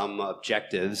up some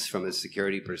objectives from a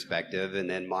security perspective and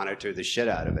then monitor the shit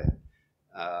out of it.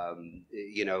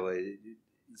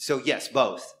 So yes,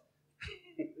 both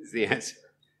is the answer.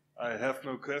 I have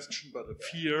no question, but a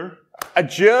fear. A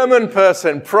German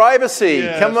person, privacy.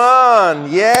 Yes. Come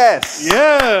on, yes.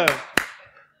 Yeah.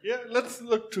 Yeah, let's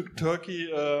look to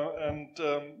Turkey and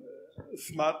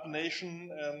smart nation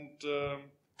and...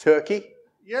 Turkey?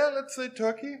 Yeah, let's say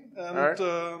Turkey and Right. Mr.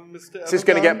 Erdogan. This is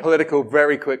going to get political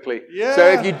very quickly. Yeah. So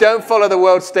if you don't follow the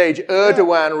world stage,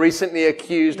 Erdogan recently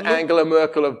accused Angela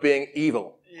Merkel of being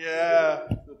evil. Yeah,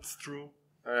 that's true.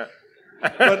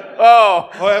 But,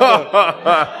 However,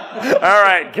 all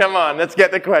right, come on, let's get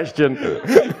the question.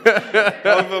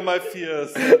 however, my fear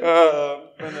is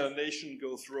that, when a nation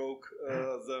goes rogue,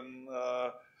 then...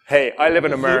 Hey, I live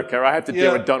in America. I have to deal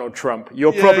Yeah. with Donald Trump.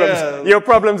 Your Yeah. your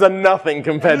problems are nothing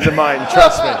compared to mine.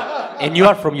 Trust me. And you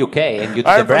are from UK, and you did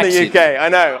I'm the from the Brexit. UK. I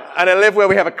know, and I live where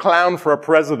we have a clown for a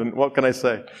president. What can I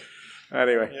say?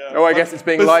 Anyway, Yeah, oh, I but- guess it's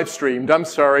being but- live streamed. I'm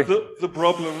sorry. The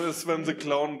problem is when the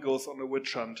clown goes on a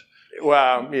witch hunt.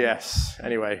 Well, yes.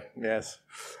 Anyway, yes.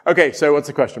 Okay, so what's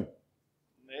the question?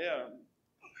 Yeah.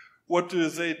 What do you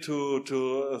say to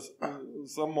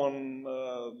someone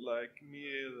like me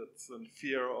that's in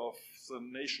fear of the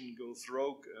nation goes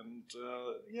rogue and,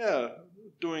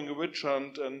 doing a witch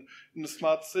hunt, and in a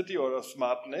smart city or a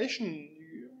smart nation,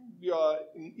 you are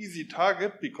an easy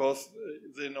target because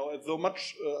they know so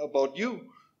much about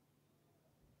you.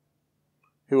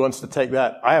 Who wants to take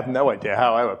that? I have no idea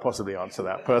how I would possibly answer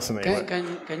that personally.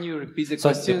 Can you repeat the So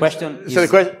question? the question is... So the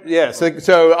question, yeah.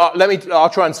 So I'll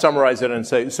try and summarize it and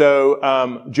say. So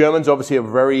Germans obviously are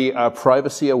very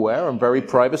privacy aware and very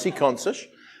privacy conscious.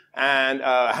 And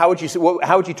how would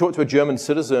you talk to a German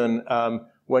citizen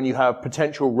when you have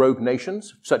potential rogue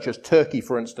nations such as Turkey,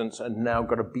 for instance, and now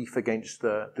got a beef against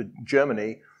the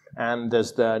Germany, and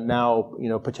there's now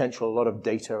potential a lot of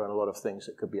data and a lot of things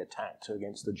that could be attacked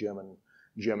against the German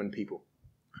people.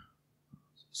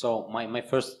 So my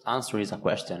first answer is a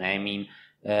question. I mean,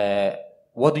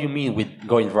 what do you mean with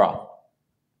going rogue?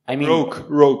 I mean Rogue.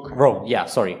 Rogue. Yeah.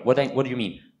 Sorry. What do you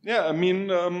mean? Yeah, I mean,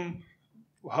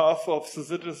 half of the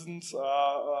citizens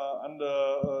are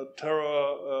under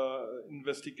terror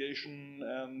investigation,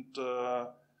 and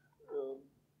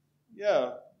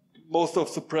most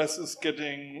of the press is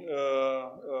getting.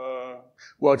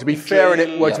 Well, to be fair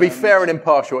and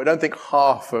impartial, I don't think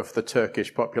half of the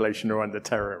Turkish population are under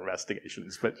terror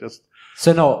investigations, but just.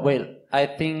 So no. Well, I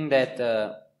think that.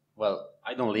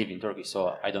 I don't live in Turkey,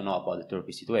 so I don't know about the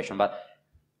Turkish situation. But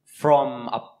from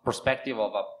a perspective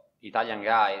of an Italian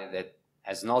guy that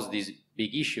has not this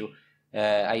big issue,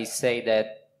 I say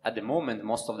that at the moment,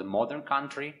 most of the modern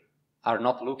countries are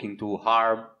not looking to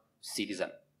harm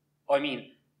citizens. I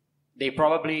mean, they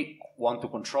probably want to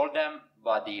control them,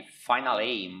 but the final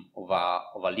aim of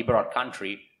a liberal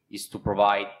country is to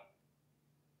provide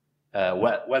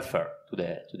welfare to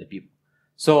the people.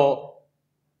 So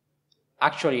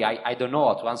actually, I don't know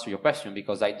how to answer your question,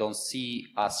 because I don't see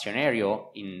a scenario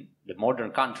in the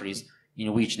modern countries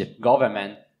in which the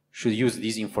government should use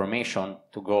this information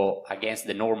to go against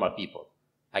the normal people,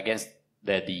 against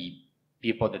the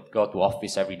people that go to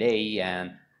office every day,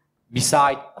 and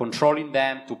beside controlling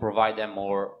them, to provide them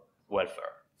more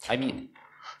welfare. I mean,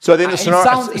 So I think the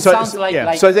scenario. it sounds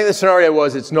like. So I think the scenario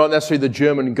was it's not necessarily the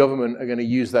German government are going to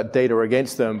use that data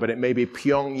against them, but it may be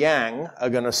Pyongyang are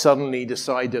going to suddenly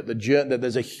decide that that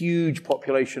there's a huge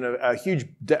population of a huge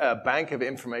bank of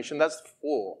information. That's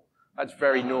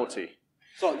very naughty.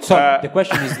 So the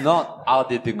question is not how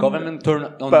did the government turn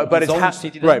on its own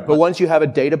citizens. Right, but once you have a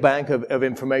data bank of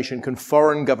information, can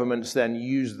foreign governments then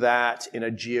use that in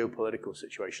a geopolitical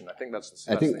situation? I think that's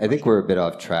the I think we're a bit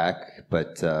off track,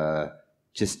 but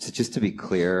just to be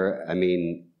clear, I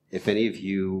mean, if any of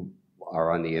you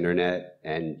are on the internet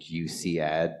and you see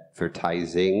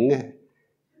advertising,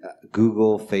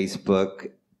 Google,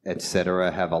 Facebook,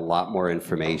 etc., have a lot more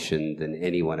information than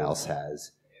anyone else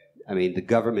has. I mean, the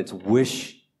governments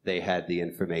wish they had the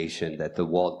information that the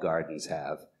walled gardens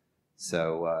have.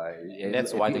 So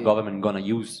that's why the government gonna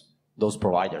use those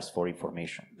providers for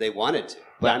information. They wanted to,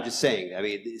 but I'm just saying. I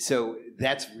mean, so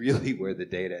that's really where the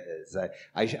data is.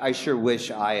 I sure wish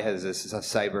I, as a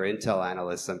cyber intel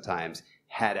analyst, sometimes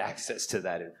had access to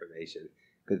that information.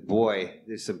 Because boy,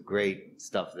 there's some great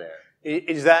stuff there.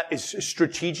 Is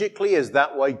strategically, is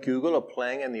that why Google are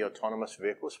playing in the autonomous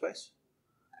vehicle space?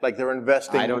 Like they're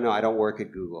investing. I don't know. I don't work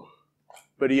at Google.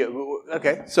 But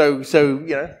okay, so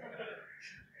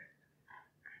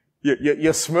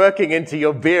you're smirking into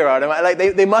your beer, Adam. Like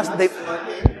they must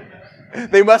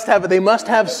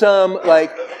have some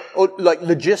like like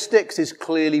logistics is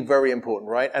clearly very important,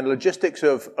 right? And logistics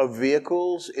of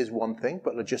vehicles is one thing,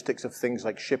 but logistics of things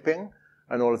like shipping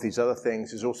and all of these other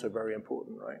things is also very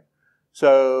important, right?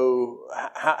 So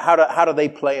how do they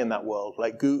play in that world?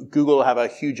 Like Google have a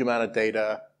huge amount of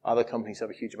data, other companies have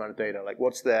a huge amount of data. Like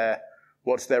what's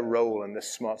their role in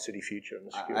this smart city future?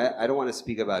 And I don't want to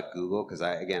speak about Google because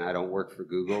I don't work for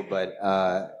Google, but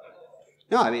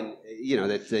no, I mean, you know,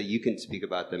 that you can speak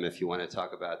about them if you want to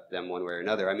talk about them one way or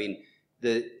another. I mean,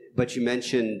 but you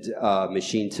mentioned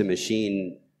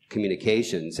machine-to-machine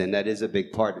communications, and that is a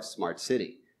big part of smart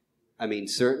city. I mean,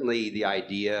 certainly the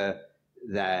idea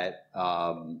that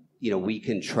you know, we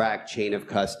can track chain of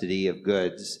custody of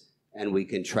goods, and we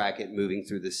can track it moving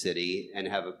through the city, and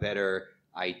have a better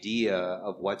idea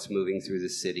of what's moving through the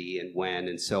city and when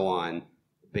and so on,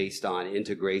 based on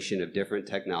integration of different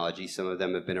technologies. Some of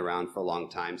them have been around for a long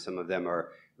time. Some of them are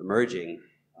emerging.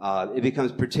 It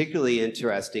becomes particularly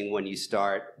interesting when you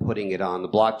start putting it on the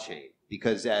blockchain,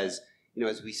 because as you know,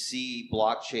 as we see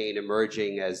blockchain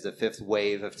emerging as the fifth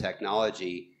wave of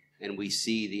technology, and we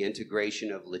see the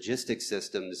integration of logistics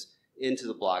systems into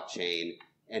the blockchain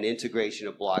and integration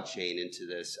of blockchain into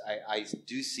this, I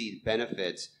do see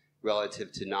benefits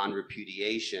relative to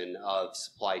non-repudiation of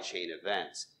supply chain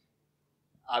events.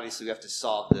 Obviously, we have to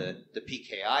solve the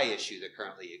PKI issue that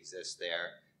currently exists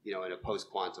there, you know, in a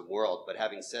post-quantum world. But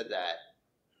having said that,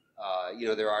 you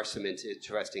know, there are some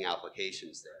interesting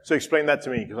applications there. So explain that to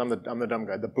me, because I'm the dumb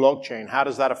guy. The blockchain, how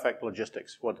does that affect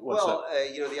logistics? What's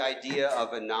you know, the idea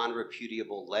of a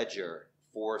non-repudiable ledger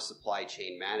for supply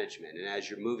chain management, and as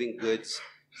you're moving goods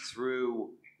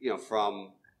through, you know,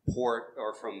 from port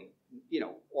or from, you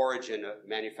know, origin,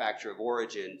 manufacturer of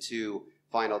origin to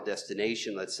final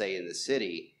destination, let's say in the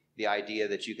city, the idea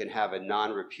that you can have a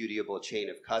non-repudiable chain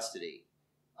of custody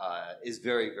is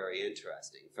very, very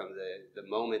interesting. From the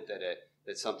moment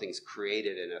that something's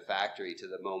created in a factory to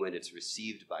the moment it's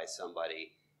received by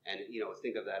somebody, and you know,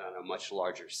 think of that on a much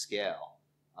larger scale.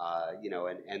 You know,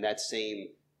 and that same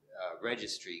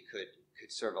registry could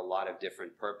serve a lot of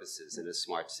different purposes in a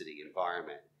smart city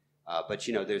environment. But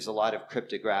you know, there's a lot of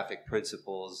cryptographic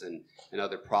principles and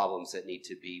other problems that need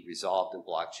to be resolved in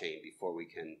blockchain before we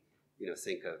can, you know,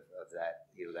 think of that,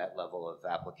 you know, that level of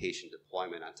application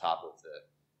deployment on top of the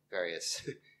various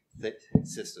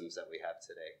systems that we have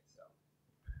today.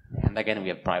 So. And again, we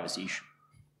have privacy issue.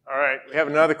 All right, we have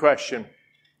another question.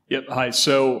 Yep. Hi.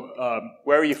 So,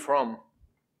 where are you from?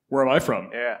 Where am I from?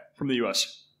 Yeah. From the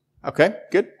U.S. Okay,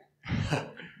 good.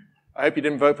 I hope you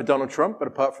didn't vote for Donald Trump, but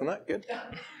apart from that, good.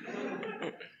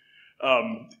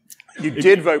 You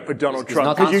did vote for Donald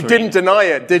Trump because you didn't deny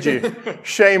it, did you?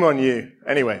 Shame on you.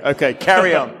 Anyway, okay,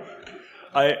 carry on.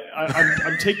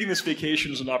 I'm taking this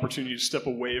vacation as an opportunity to step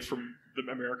away from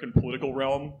the American political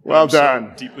realm. Well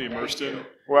done. So deeply immersed in.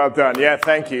 Well done. Yeah,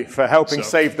 thank you for helping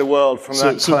save the world from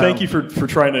that. So thank you for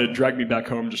trying to drag me back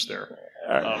home just there.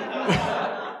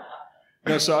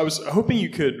 No, so I was hoping you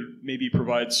could maybe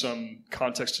provide some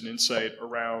context and insight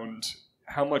around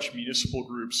how much municipal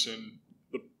groups and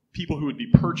the people who would be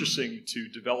purchasing to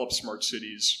develop smart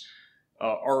cities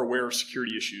are aware of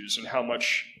security issues, and how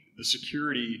much the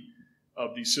security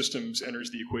of these systems enters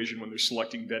the equation when they're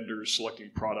selecting vendors, selecting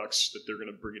products that they're going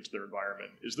to bring into their environment.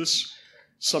 Is this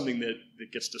something that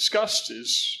gets discussed?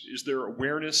 Is there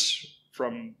awareness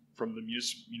from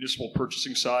the municipal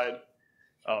purchasing side?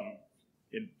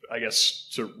 And I guess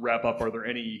to wrap up, are there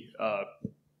any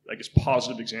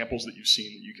positive examples that you've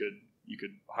seen that you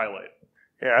could highlight?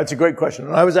 Yeah, that's a great question.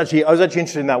 And I was actually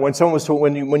interested in that when someone was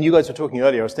talking, when you guys were talking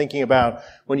earlier. I was thinking about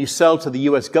when you sell to the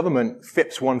U.S. government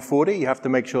FIPS 140, you have to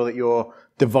make sure that your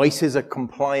devices are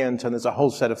compliant, and there's a whole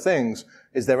set of things.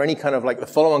 Is there any kind of the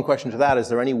follow-on question to that? Is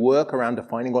there any work around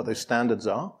defining what those standards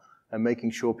are and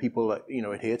making sure people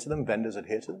adhere to them, vendors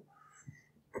adhere to them?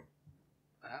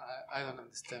 I don't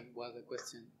understand what the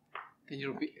question. Can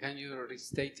you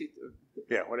restate it?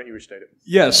 Yeah, why don't you restate it?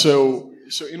 Yeah, so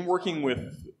in working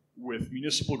with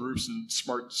municipal groups and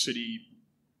smart city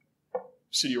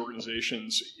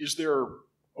organizations, is there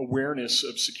awareness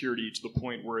of security to the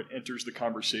point where it enters the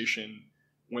conversation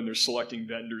when they're selecting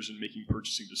vendors and making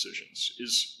purchasing decisions?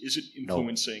 Is it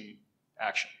influencing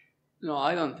action? No,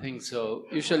 I don't think so.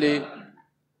 Usually,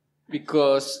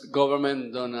 because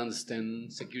government don't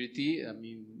understand security, I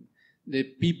mean, the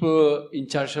people in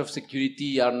charge of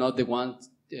security are not the ones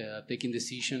taking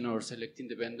decision or selecting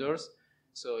the vendors.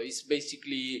 So it's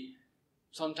basically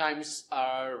sometimes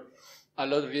are a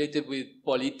lot related with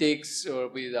politics or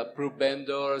with approved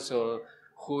vendors or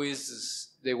who is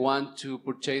the one to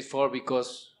purchase for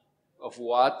because of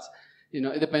what.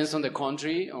 It depends on the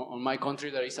country. On my country,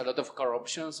 there is a lot of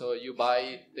corruption, so you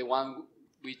buy the one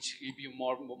which give you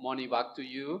more money back to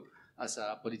you as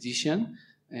a politician.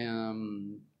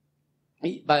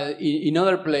 But in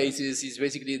other places, it's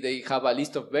basically they have a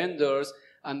list of vendors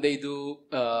and they do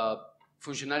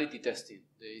functionality testing.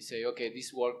 They say, okay,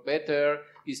 this works better,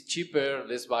 it's cheaper,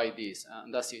 let's buy this,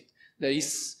 and that's it. There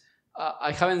is,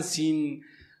 I haven't seen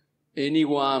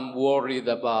anyone worried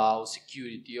about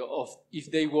security. If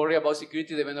they worry about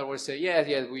security, the vendor will say, yes,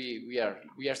 we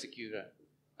are secure,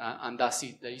 and that's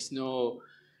it. There is no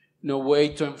way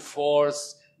to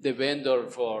enforce the vendor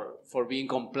for being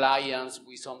compliant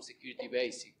with some security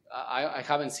basic. I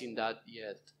haven't seen that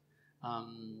yet.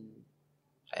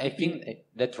 I think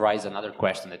that raises another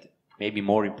question that may be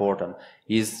more important: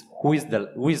 is who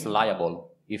is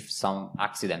liable if some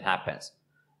accident happens?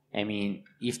 I mean,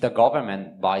 if the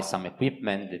government buys some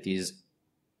equipment that is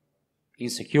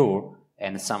insecure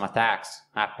and some attacks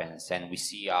happens and we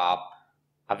see a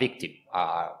victim,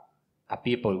 a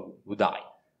people who die,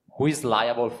 who is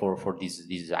liable for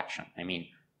this action? I mean,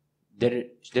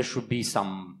 there should be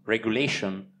some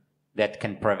regulation that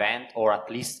can prevent or at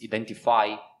least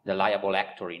identify the liable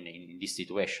actor in this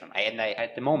situation. And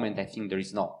at the moment, I think there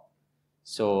is no.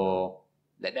 So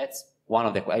that's one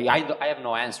of the. I have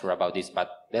no answer about this,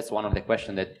 but that's one of the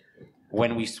questions that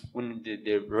when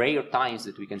the rare times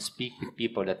that we can speak with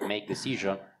people that make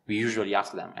decisions, we usually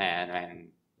ask them, and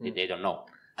they don't know.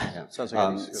 Yeah. Sounds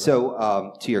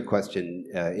like to your question,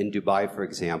 in Dubai, for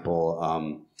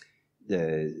example,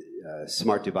 the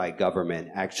Smart Dubai government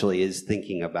actually is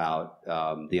thinking about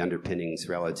the underpinnings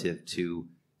relative to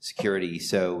security.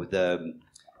 So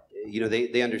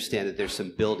they understand that there's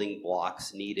some building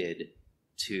blocks needed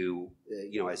to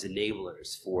as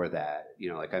enablers for that.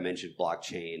 Like I mentioned,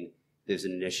 blockchain. There's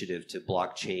an initiative to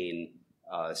blockchain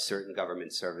certain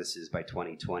government services by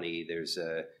 2020. There's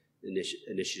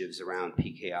initiatives around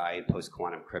PKI and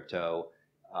post-quantum crypto.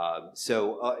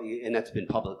 And that's been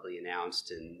publicly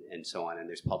announced and so on, and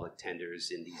there's public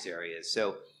tenders in these areas.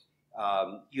 So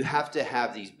you have to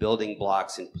have these building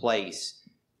blocks in place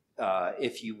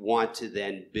if you want to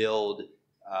then build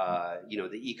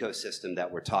the ecosystem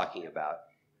that we're talking about.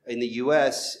 In the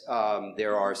US,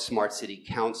 there are smart city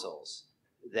councils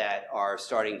that are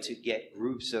starting to get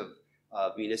groups of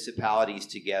municipalities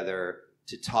together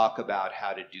to talk about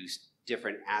how to do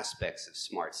different aspects of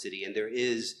smart city. And there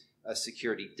is a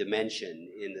security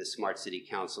dimension in the smart city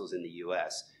councils in the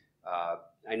US.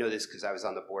 I know this because I was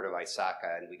on the board of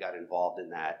ISACA and we got involved in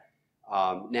that.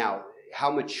 Now,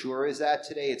 how mature is that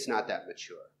today? It's not that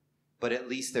mature. But at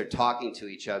least they're talking to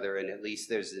each other, and at least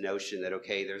there's the notion that,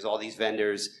 okay, there's all these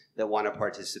vendors that want to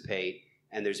participate,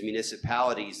 and there's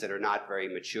municipalities that are not very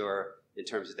mature in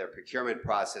terms of their procurement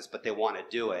process, but they want to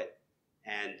do it.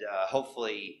 And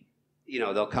hopefully,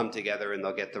 they'll come together and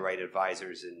they'll get the right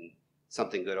advisors, and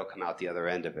something good will come out the other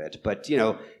end of it. But,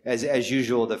 as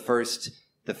usual, the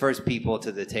first people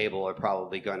to the table are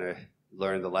probably going to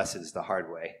learn the lessons the hard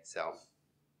way. So,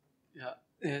 yeah.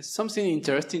 Something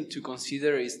interesting to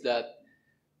consider is that,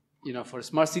 for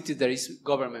smart cities, there is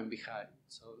government behind.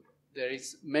 So there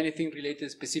is many things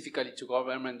related specifically to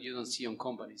government you don't see on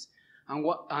companies. And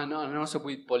also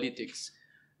with politics.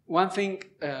 One thing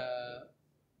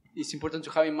is important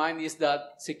to have in mind is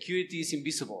that security is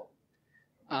invisible.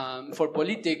 For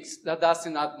politics, that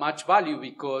doesn't add much value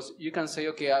because you can say,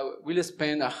 okay, I will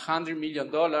spend $100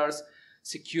 million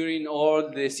securing all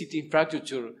the city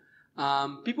infrastructure.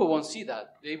 People won't see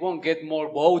that. They won't get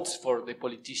more votes for the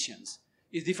politicians.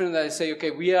 It's different than I say,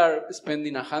 okay, we are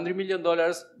spending $100 million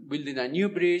building a new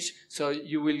bridge, so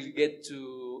you will get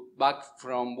back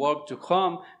from work to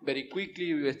home very quickly.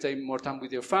 You will stay more time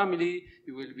with your family.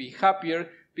 You will be happier.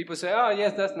 People say, oh,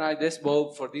 yes, that's nice. Let's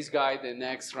vote for this guy the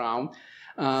next round.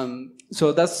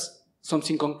 So that's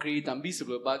something concrete and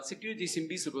visible, but security is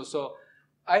invisible. So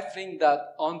I think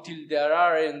that until there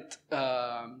aren't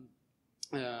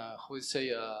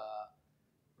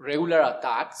regular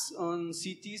attacks on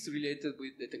cities related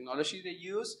with the technology they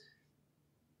use,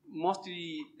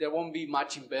 mostly there won't be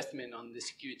much investment on the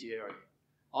security area.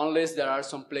 Unless there are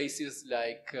some places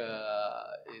like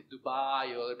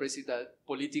Dubai or other places that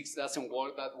politics doesn't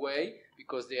work that way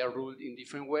because they are ruled in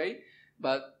different way.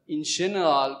 But in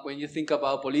general, when you think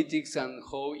about politics and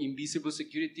how invisible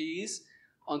security is,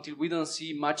 until we don't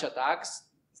see much attacks,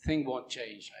 things won't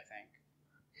change, I think.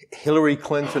 Hillary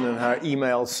Clinton and her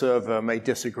email server may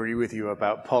disagree with you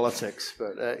about politics,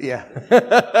 but yeah.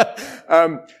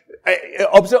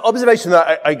 Observation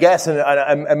that I guess,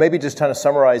 and maybe just trying to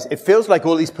summarize, it feels like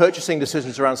all these purchasing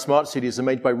decisions around smart cities are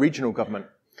made by regional government.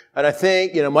 And I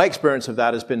think, my experience of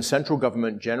that has been central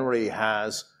government generally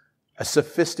has a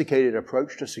sophisticated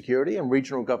approach to security and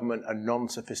regional government a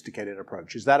non-sophisticated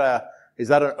approach. Is that Is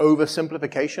that an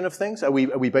oversimplification of things? Are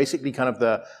we basically kind of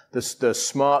the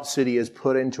smart city is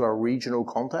put into a regional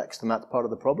context, and that's part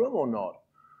of the problem, or not?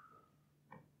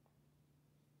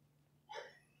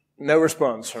 No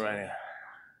response from any.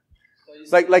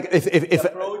 Like if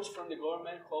approach from the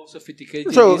government, how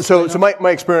sophisticated. So my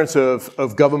experience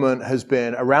of government has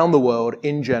been around the world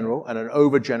in general, and an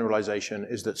overgeneralization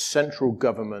is that central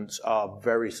governments are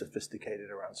very sophisticated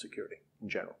around security in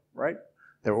general, right?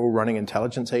 They're all running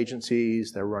intelligence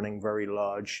agencies, they're running very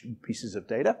large pieces of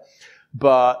data.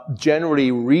 But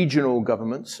generally, regional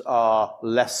governments are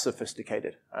less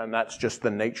sophisticated, and that's just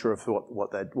the nature of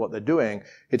what they're doing.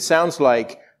 It sounds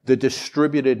like the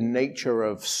distributed nature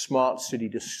of smart city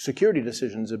security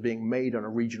decisions are being made on a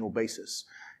regional basis.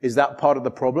 Is that part of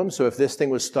the problem? So if this thing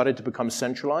was started to become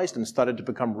centralized and started to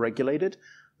become regulated,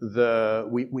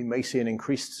 we may see an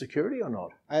increased security or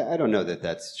not? I don't know that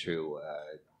that's true,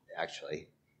 actually.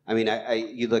 I mean,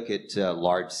 you look at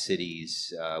large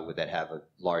cities that have a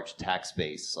large tax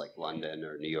base, like London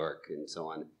or New York and so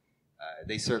on.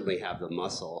 They certainly have the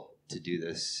muscle to do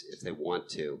this if they want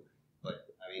to. But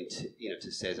I mean,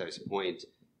 to Cesar's point,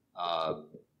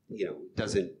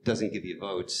 doesn't give you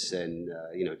votes, and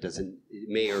it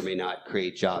may or may not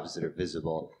create jobs that are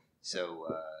visible. So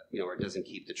or it doesn't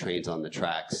keep the trains on the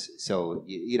tracks. So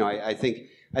I think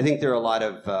there are a lot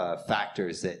of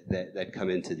factors that come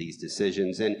into these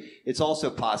decisions, and it's also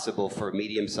possible for a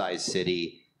medium-sized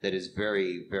city that is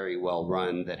very, very well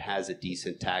run, that has a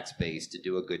decent tax base, to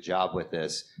do a good job with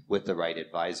this, with the right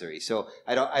advisory. So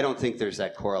I don't think there's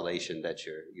that correlation that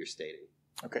you're stating.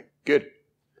 Okay, good.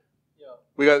 Yeah.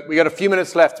 We got a few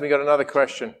minutes left, and we got another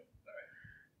question.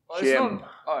 Jim.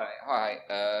 Hi.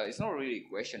 It's not really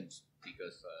questions,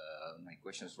 because my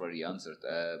question's already answered.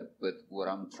 But what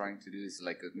I'm trying to do is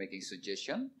like making a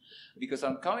suggestion, because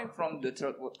I'm coming from the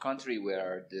third world country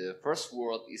where the first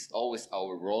world is always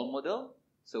our role model.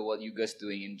 So what you guys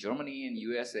doing in Germany, in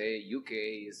USA, UK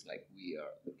is like we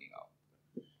are looking up.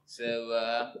 So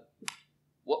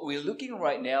what we're looking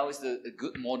right now is a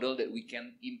good model that we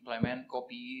can implement,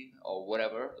 copy, or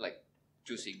whatever, like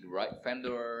choosing the right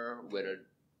vendor, whether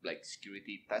like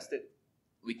security tested,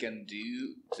 we can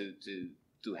do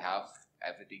to have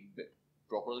everything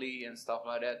properly and stuff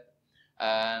like that.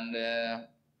 And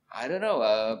I don't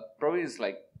know, probably it's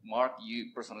like, Mark,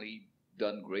 you personally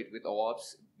done great with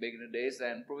OAuth back in the days,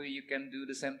 and probably you can do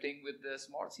the same thing with the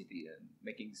smart city and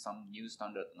making some new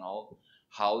standard now,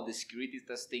 how the security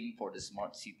testing for the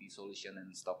smart city solution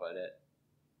and stuff like that.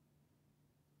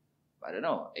 I don't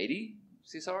know, 80,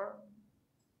 Cesar?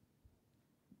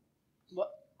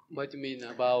 What do you mean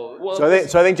about? Well,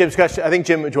 so I think Jim's question. I think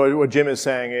what Jim is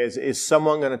saying is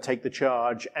someone going to take the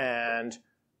charge and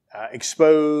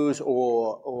expose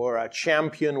or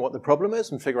champion what the problem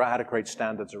is and figure out how to create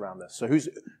standards around this. So who's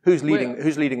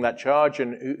leading that charge,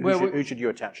 and who should you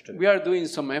attach to? We are doing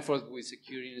some effort with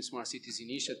Securing the Smart Cities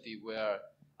Initiative, where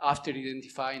after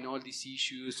identifying all these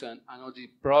issues and all the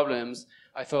problems,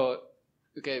 I thought,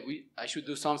 okay, I should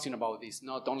do something about this,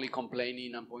 not only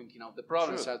complaining and pointing out the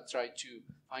problems. Sure. I try to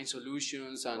find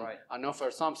solutions and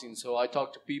offer something. So I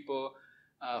talked to people,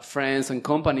 friends and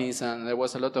companies, and there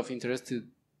was a lot of interested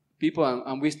people,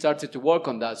 and we started to work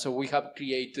on that. So we have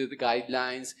created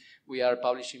guidelines, we are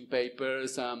publishing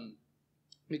papers,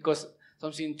 because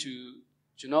something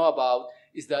to know about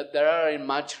is that there aren't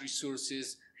much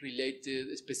resources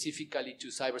related specifically to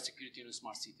cybersecurity in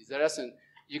smart cities. There isn't.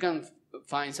 You can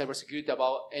find cybersecurity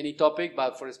about any topic,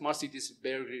 but for smart cities,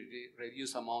 very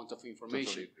reduced amount of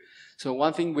information. So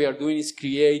one thing we are doing is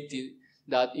creating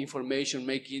that information,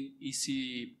 making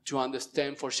easy to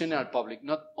understand for general public,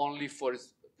 not only for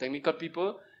technical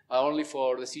people, only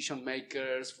for decision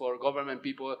makers, for government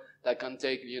people that can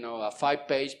take, a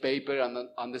 5-page paper and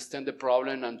understand the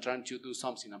problem and trying to do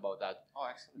something about that. Oh,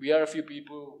 excellent. We are a few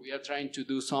people. We are trying to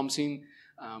do something.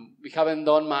 We haven't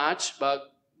done much, but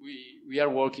we are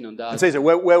working on that. And Cesar,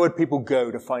 where would people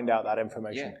go to find out that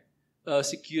information?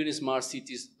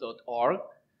 securitysmartcities.org,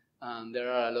 and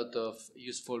there are a lot of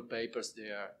useful papers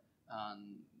there.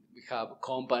 And we have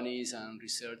companies and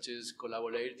researchers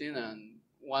collaborating, and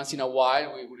once in a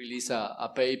while we release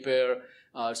a paper,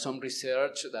 some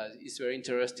research that is very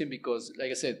interesting, because,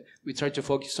 like I said, we try to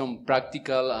focus on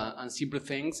practical and simple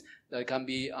things that can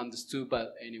be understood by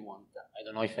anyone. I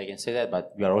don't know if I can say that,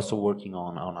 but we are also working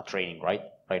on a training, right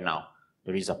now.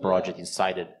 There is a project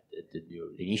inside the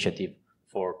initiative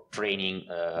for training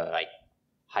like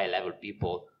high-level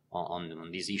people on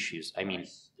these issues. I mean,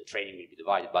 the training will be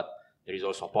divided, but there is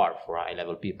also a part for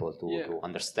high-level people to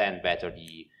understand better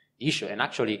the issue. And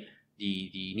actually,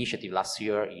 the initiative last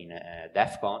year in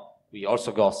DEF CON we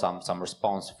also got some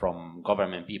response from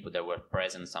government people that were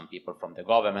present, some people from the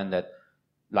government that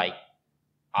like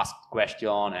asked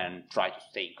question and try to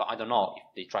stay, I don't know if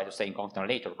they try to stay in contact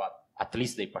later, but at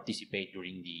least they participate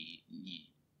during the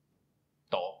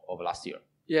talk of last year.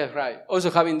 Yeah, right. Also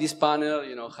having this panel,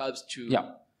 helps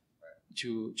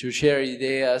to share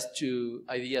ideas,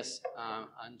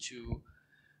 and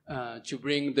to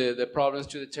bring the problems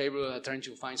to the table and trying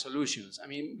to find solutions. I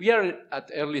mean, we are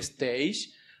at early stage,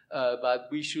 but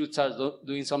we should start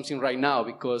doing something right now,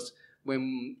 because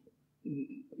when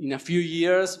in a few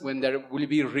years, when there will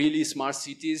be really smart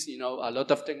cities, a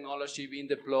lot of technology being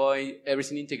deployed,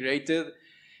 everything integrated,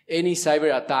 any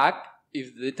cyber attack,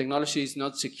 if the technology is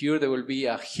not secure, there will be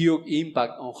a huge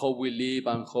impact on how we live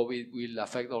and how it will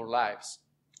affect our lives.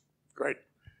 Great.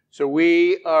 So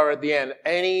we are at the end.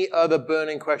 Any other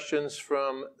burning questions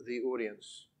from the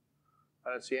audience?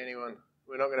 I don't see anyone.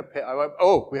 We're not going to pick.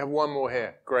 Oh, we have one more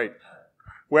here. Great.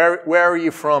 Where are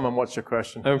you from, and what's your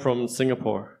question? I'm from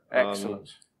Singapore. Excellent.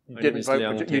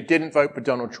 You didn't vote for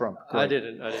Donald Trump. Great. I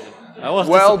didn't. I was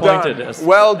disappointed.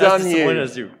 Disappointed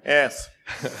as you. Yes.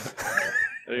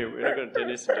 Anyway, we're not going to turn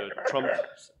this into a Trump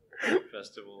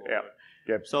festival. Yeah.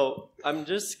 Yep. So I'm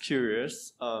just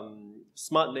curious.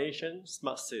 Smart nation,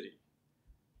 smart city.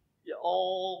 It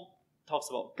all talks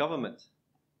about government.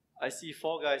 I see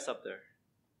 4 guys up there,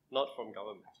 not from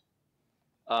government.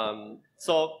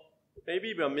 So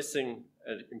maybe we are missing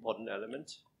an important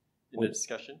element in the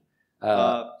discussion.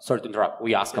 Sorry to interrupt.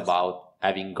 We asked about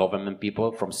having government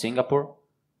people from Singapore,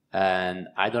 and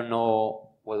I don't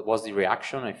know what was the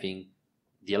reaction. I think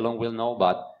Dylan will know,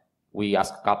 but we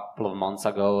asked a couple of months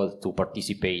ago to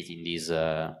participate in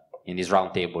this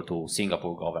roundtable to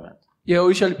Singapore government. Yeah,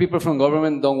 usually people from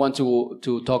government don't want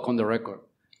to talk on the record.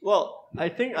 Well, I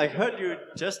think I heard you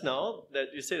just now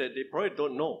that you said that they probably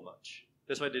don't know much.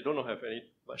 That's why they don't have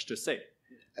much to say.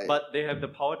 But they have the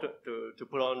power to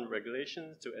put on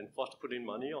regulations, to enforce, to put in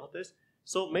money, all this.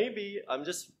 So maybe I'm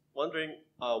just wondering,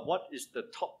 what is the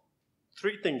top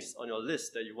 3 things on your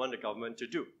list that you want the government to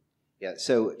do? Yeah,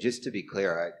 so just to be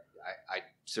clear, I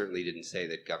certainly didn't say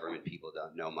that government people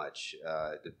don't know much.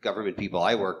 The government people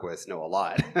I work with know a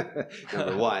lot,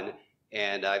 number one.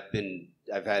 And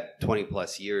I've had 20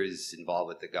 plus years involved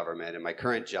with the government, and my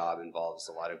current job involves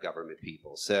a lot of government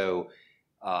people. So,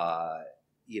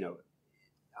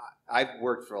 I've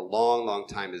worked for a long, long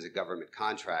time as a government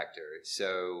contractor.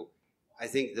 So I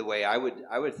think the way I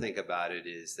would think about it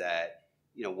is that,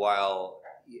 while,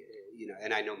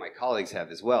 and I know my colleagues have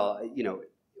as well,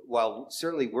 while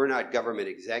certainly we're not government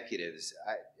executives,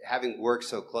 having worked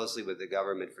so closely with the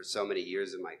government for so many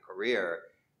years in my career,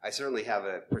 I certainly have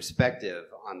a perspective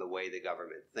on the way the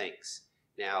government thinks.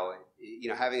 Now,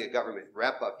 having a government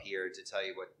rep up here to tell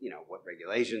you what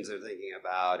regulations they're thinking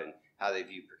about and how they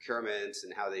view procurements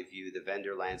and how they view the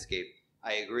vendor landscape,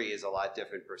 I agree is a lot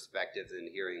different perspective than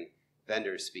hearing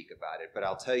vendors speak about it. But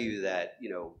I'll tell you that,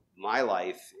 my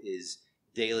life is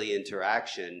daily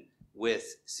interaction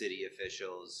with city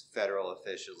officials, federal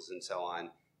officials, and so on,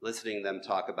 listening to them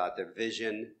talk about their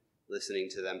vision, listening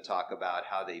to them talk about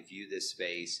how they view this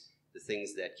space, the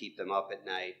things that keep them up at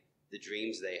night, the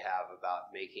dreams they have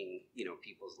about making,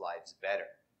 people's lives better.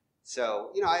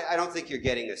 So, I don't think you're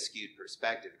getting a skewed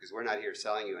perspective, because we're not here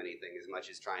selling you anything as much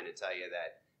as trying to tell you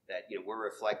that we're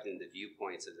reflecting the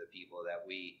viewpoints of the people that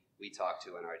we talk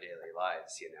to in our daily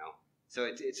lives, So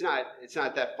it's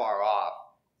not that far off.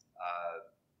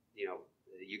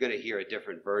 You're going to hear a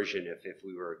different version if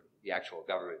we were the actual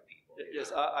government people.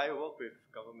 Yes, I work with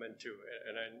government too,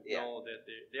 and I know that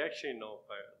they actually know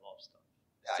quite a lot of stuff.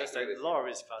 It's just that a lot of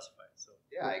it is classified. So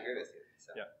yeah, I agree with you.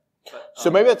 So. Yeah. But, So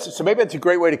maybe that's a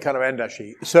great way to kind of end,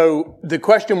 actually. So the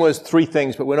question was 3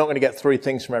 things, but we're not going to get 3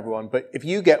 things from everyone. But if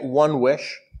you get one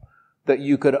wish that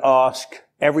you could ask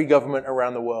every government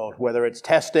around the world, whether it's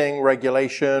testing,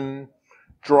 regulation,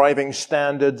 driving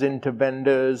standards into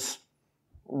vendors,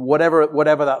 whatever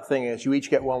that thing is, you each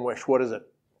get one wish. What is it?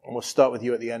 And we'll start with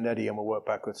you at the end, Eddie, and we'll work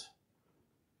backwards.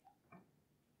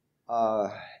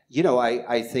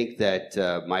 I think that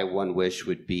my one wish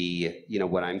would be,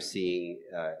 what I'm seeing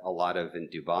a lot of in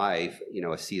Dubai,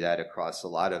 I see that across a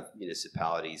lot of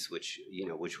municipalities, which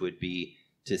would be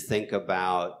to think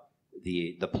about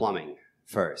the plumbing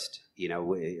first.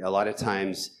 A lot of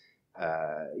times,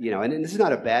 and this is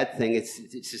not a bad thing. It's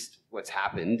just what's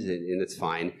happened, and it's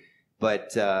fine.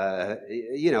 But,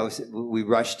 we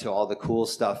rush to all the cool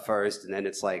stuff first, and then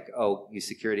it's like, oh, you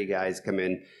security guys come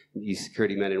in, you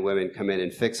security men and women come in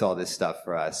and fix all this stuff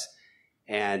for us.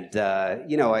 And,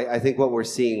 I think what we're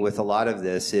seeing with a lot of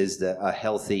this is a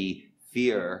healthy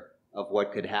fear of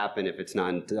what could happen if it's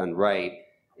not done right.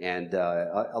 And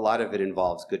a lot of it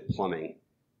involves good plumbing.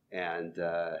 And,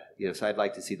 so I'd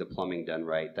like to see the plumbing done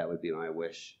right. That would be my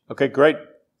wish. Okay, great.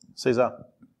 Cesar?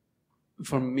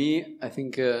 For me, I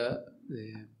think the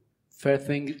fair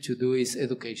thing to do is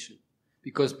education.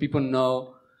 Because people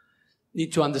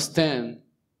need to understand.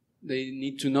 They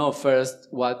need to know first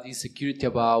what is security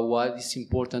about, what is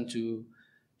important to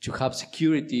have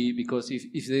security, because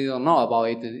if they don't know about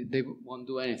it, they won't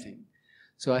do anything.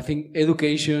 So I think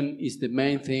education is the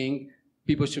main thing.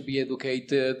 People should be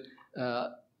educated.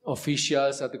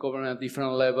 Officials at the government at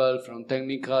different level, from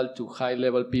technical to high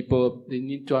level people, they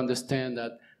need to understand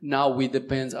that now we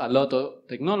depend a lot on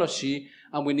technology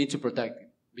and we need to protect it.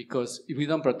 Because if we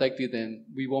don't protect it, then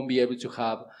we won't be able to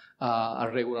have a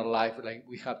regular life like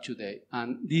we have today.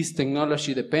 And this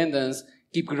technology dependence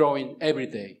keep growing every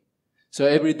day. So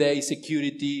every day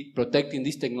security, protecting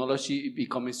this technology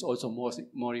becomes also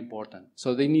more important.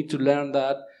 So they need to learn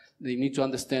that, they need to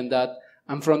understand that,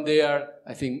 and from there,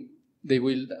 I think they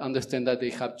will understand that they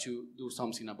have to do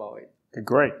something about it. Okay,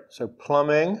 great. So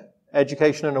plumbing,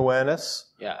 education and awareness.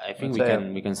 Yeah, I think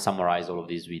we can summarize all of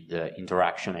this with the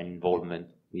interaction and involvement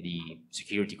with the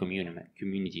security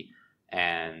community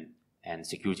and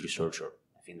security researcher.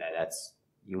 I think that's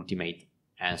the ultimate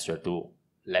answer, to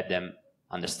let them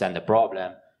understand the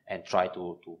problem and try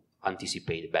to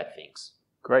anticipate bad things.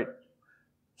 Great.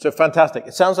 So fantastic.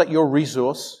 It sounds like your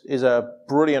resource is a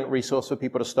brilliant resource for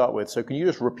people to start with. So can you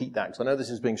just repeat that? Because I know this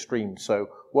is being streamed. So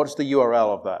what's the URL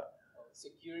of that?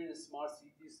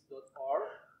 securingsmartcities.org.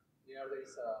 There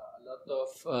is a lot of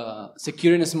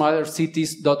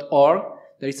securingsmartcities.org.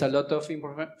 There is a lot of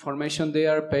information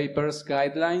there, papers,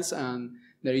 guidelines, and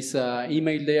there is an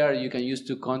email there you can use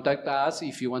to contact us.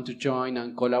 If you want to join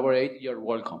and collaborate, you're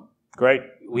welcome. Great.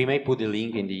 We may put the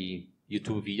link in the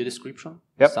YouTube video description.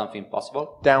 Yep. Something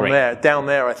possible. Down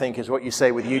there, I think is what you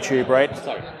say with YouTube, right?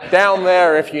 Sorry. Down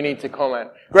there if you need to comment.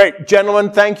 Great.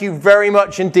 Gentlemen, thank you very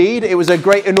much indeed. It was a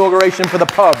great inauguration for the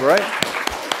pub, right?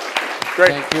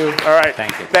 Great. Thank you. All right.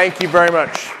 Thank you. Thank you very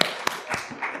much.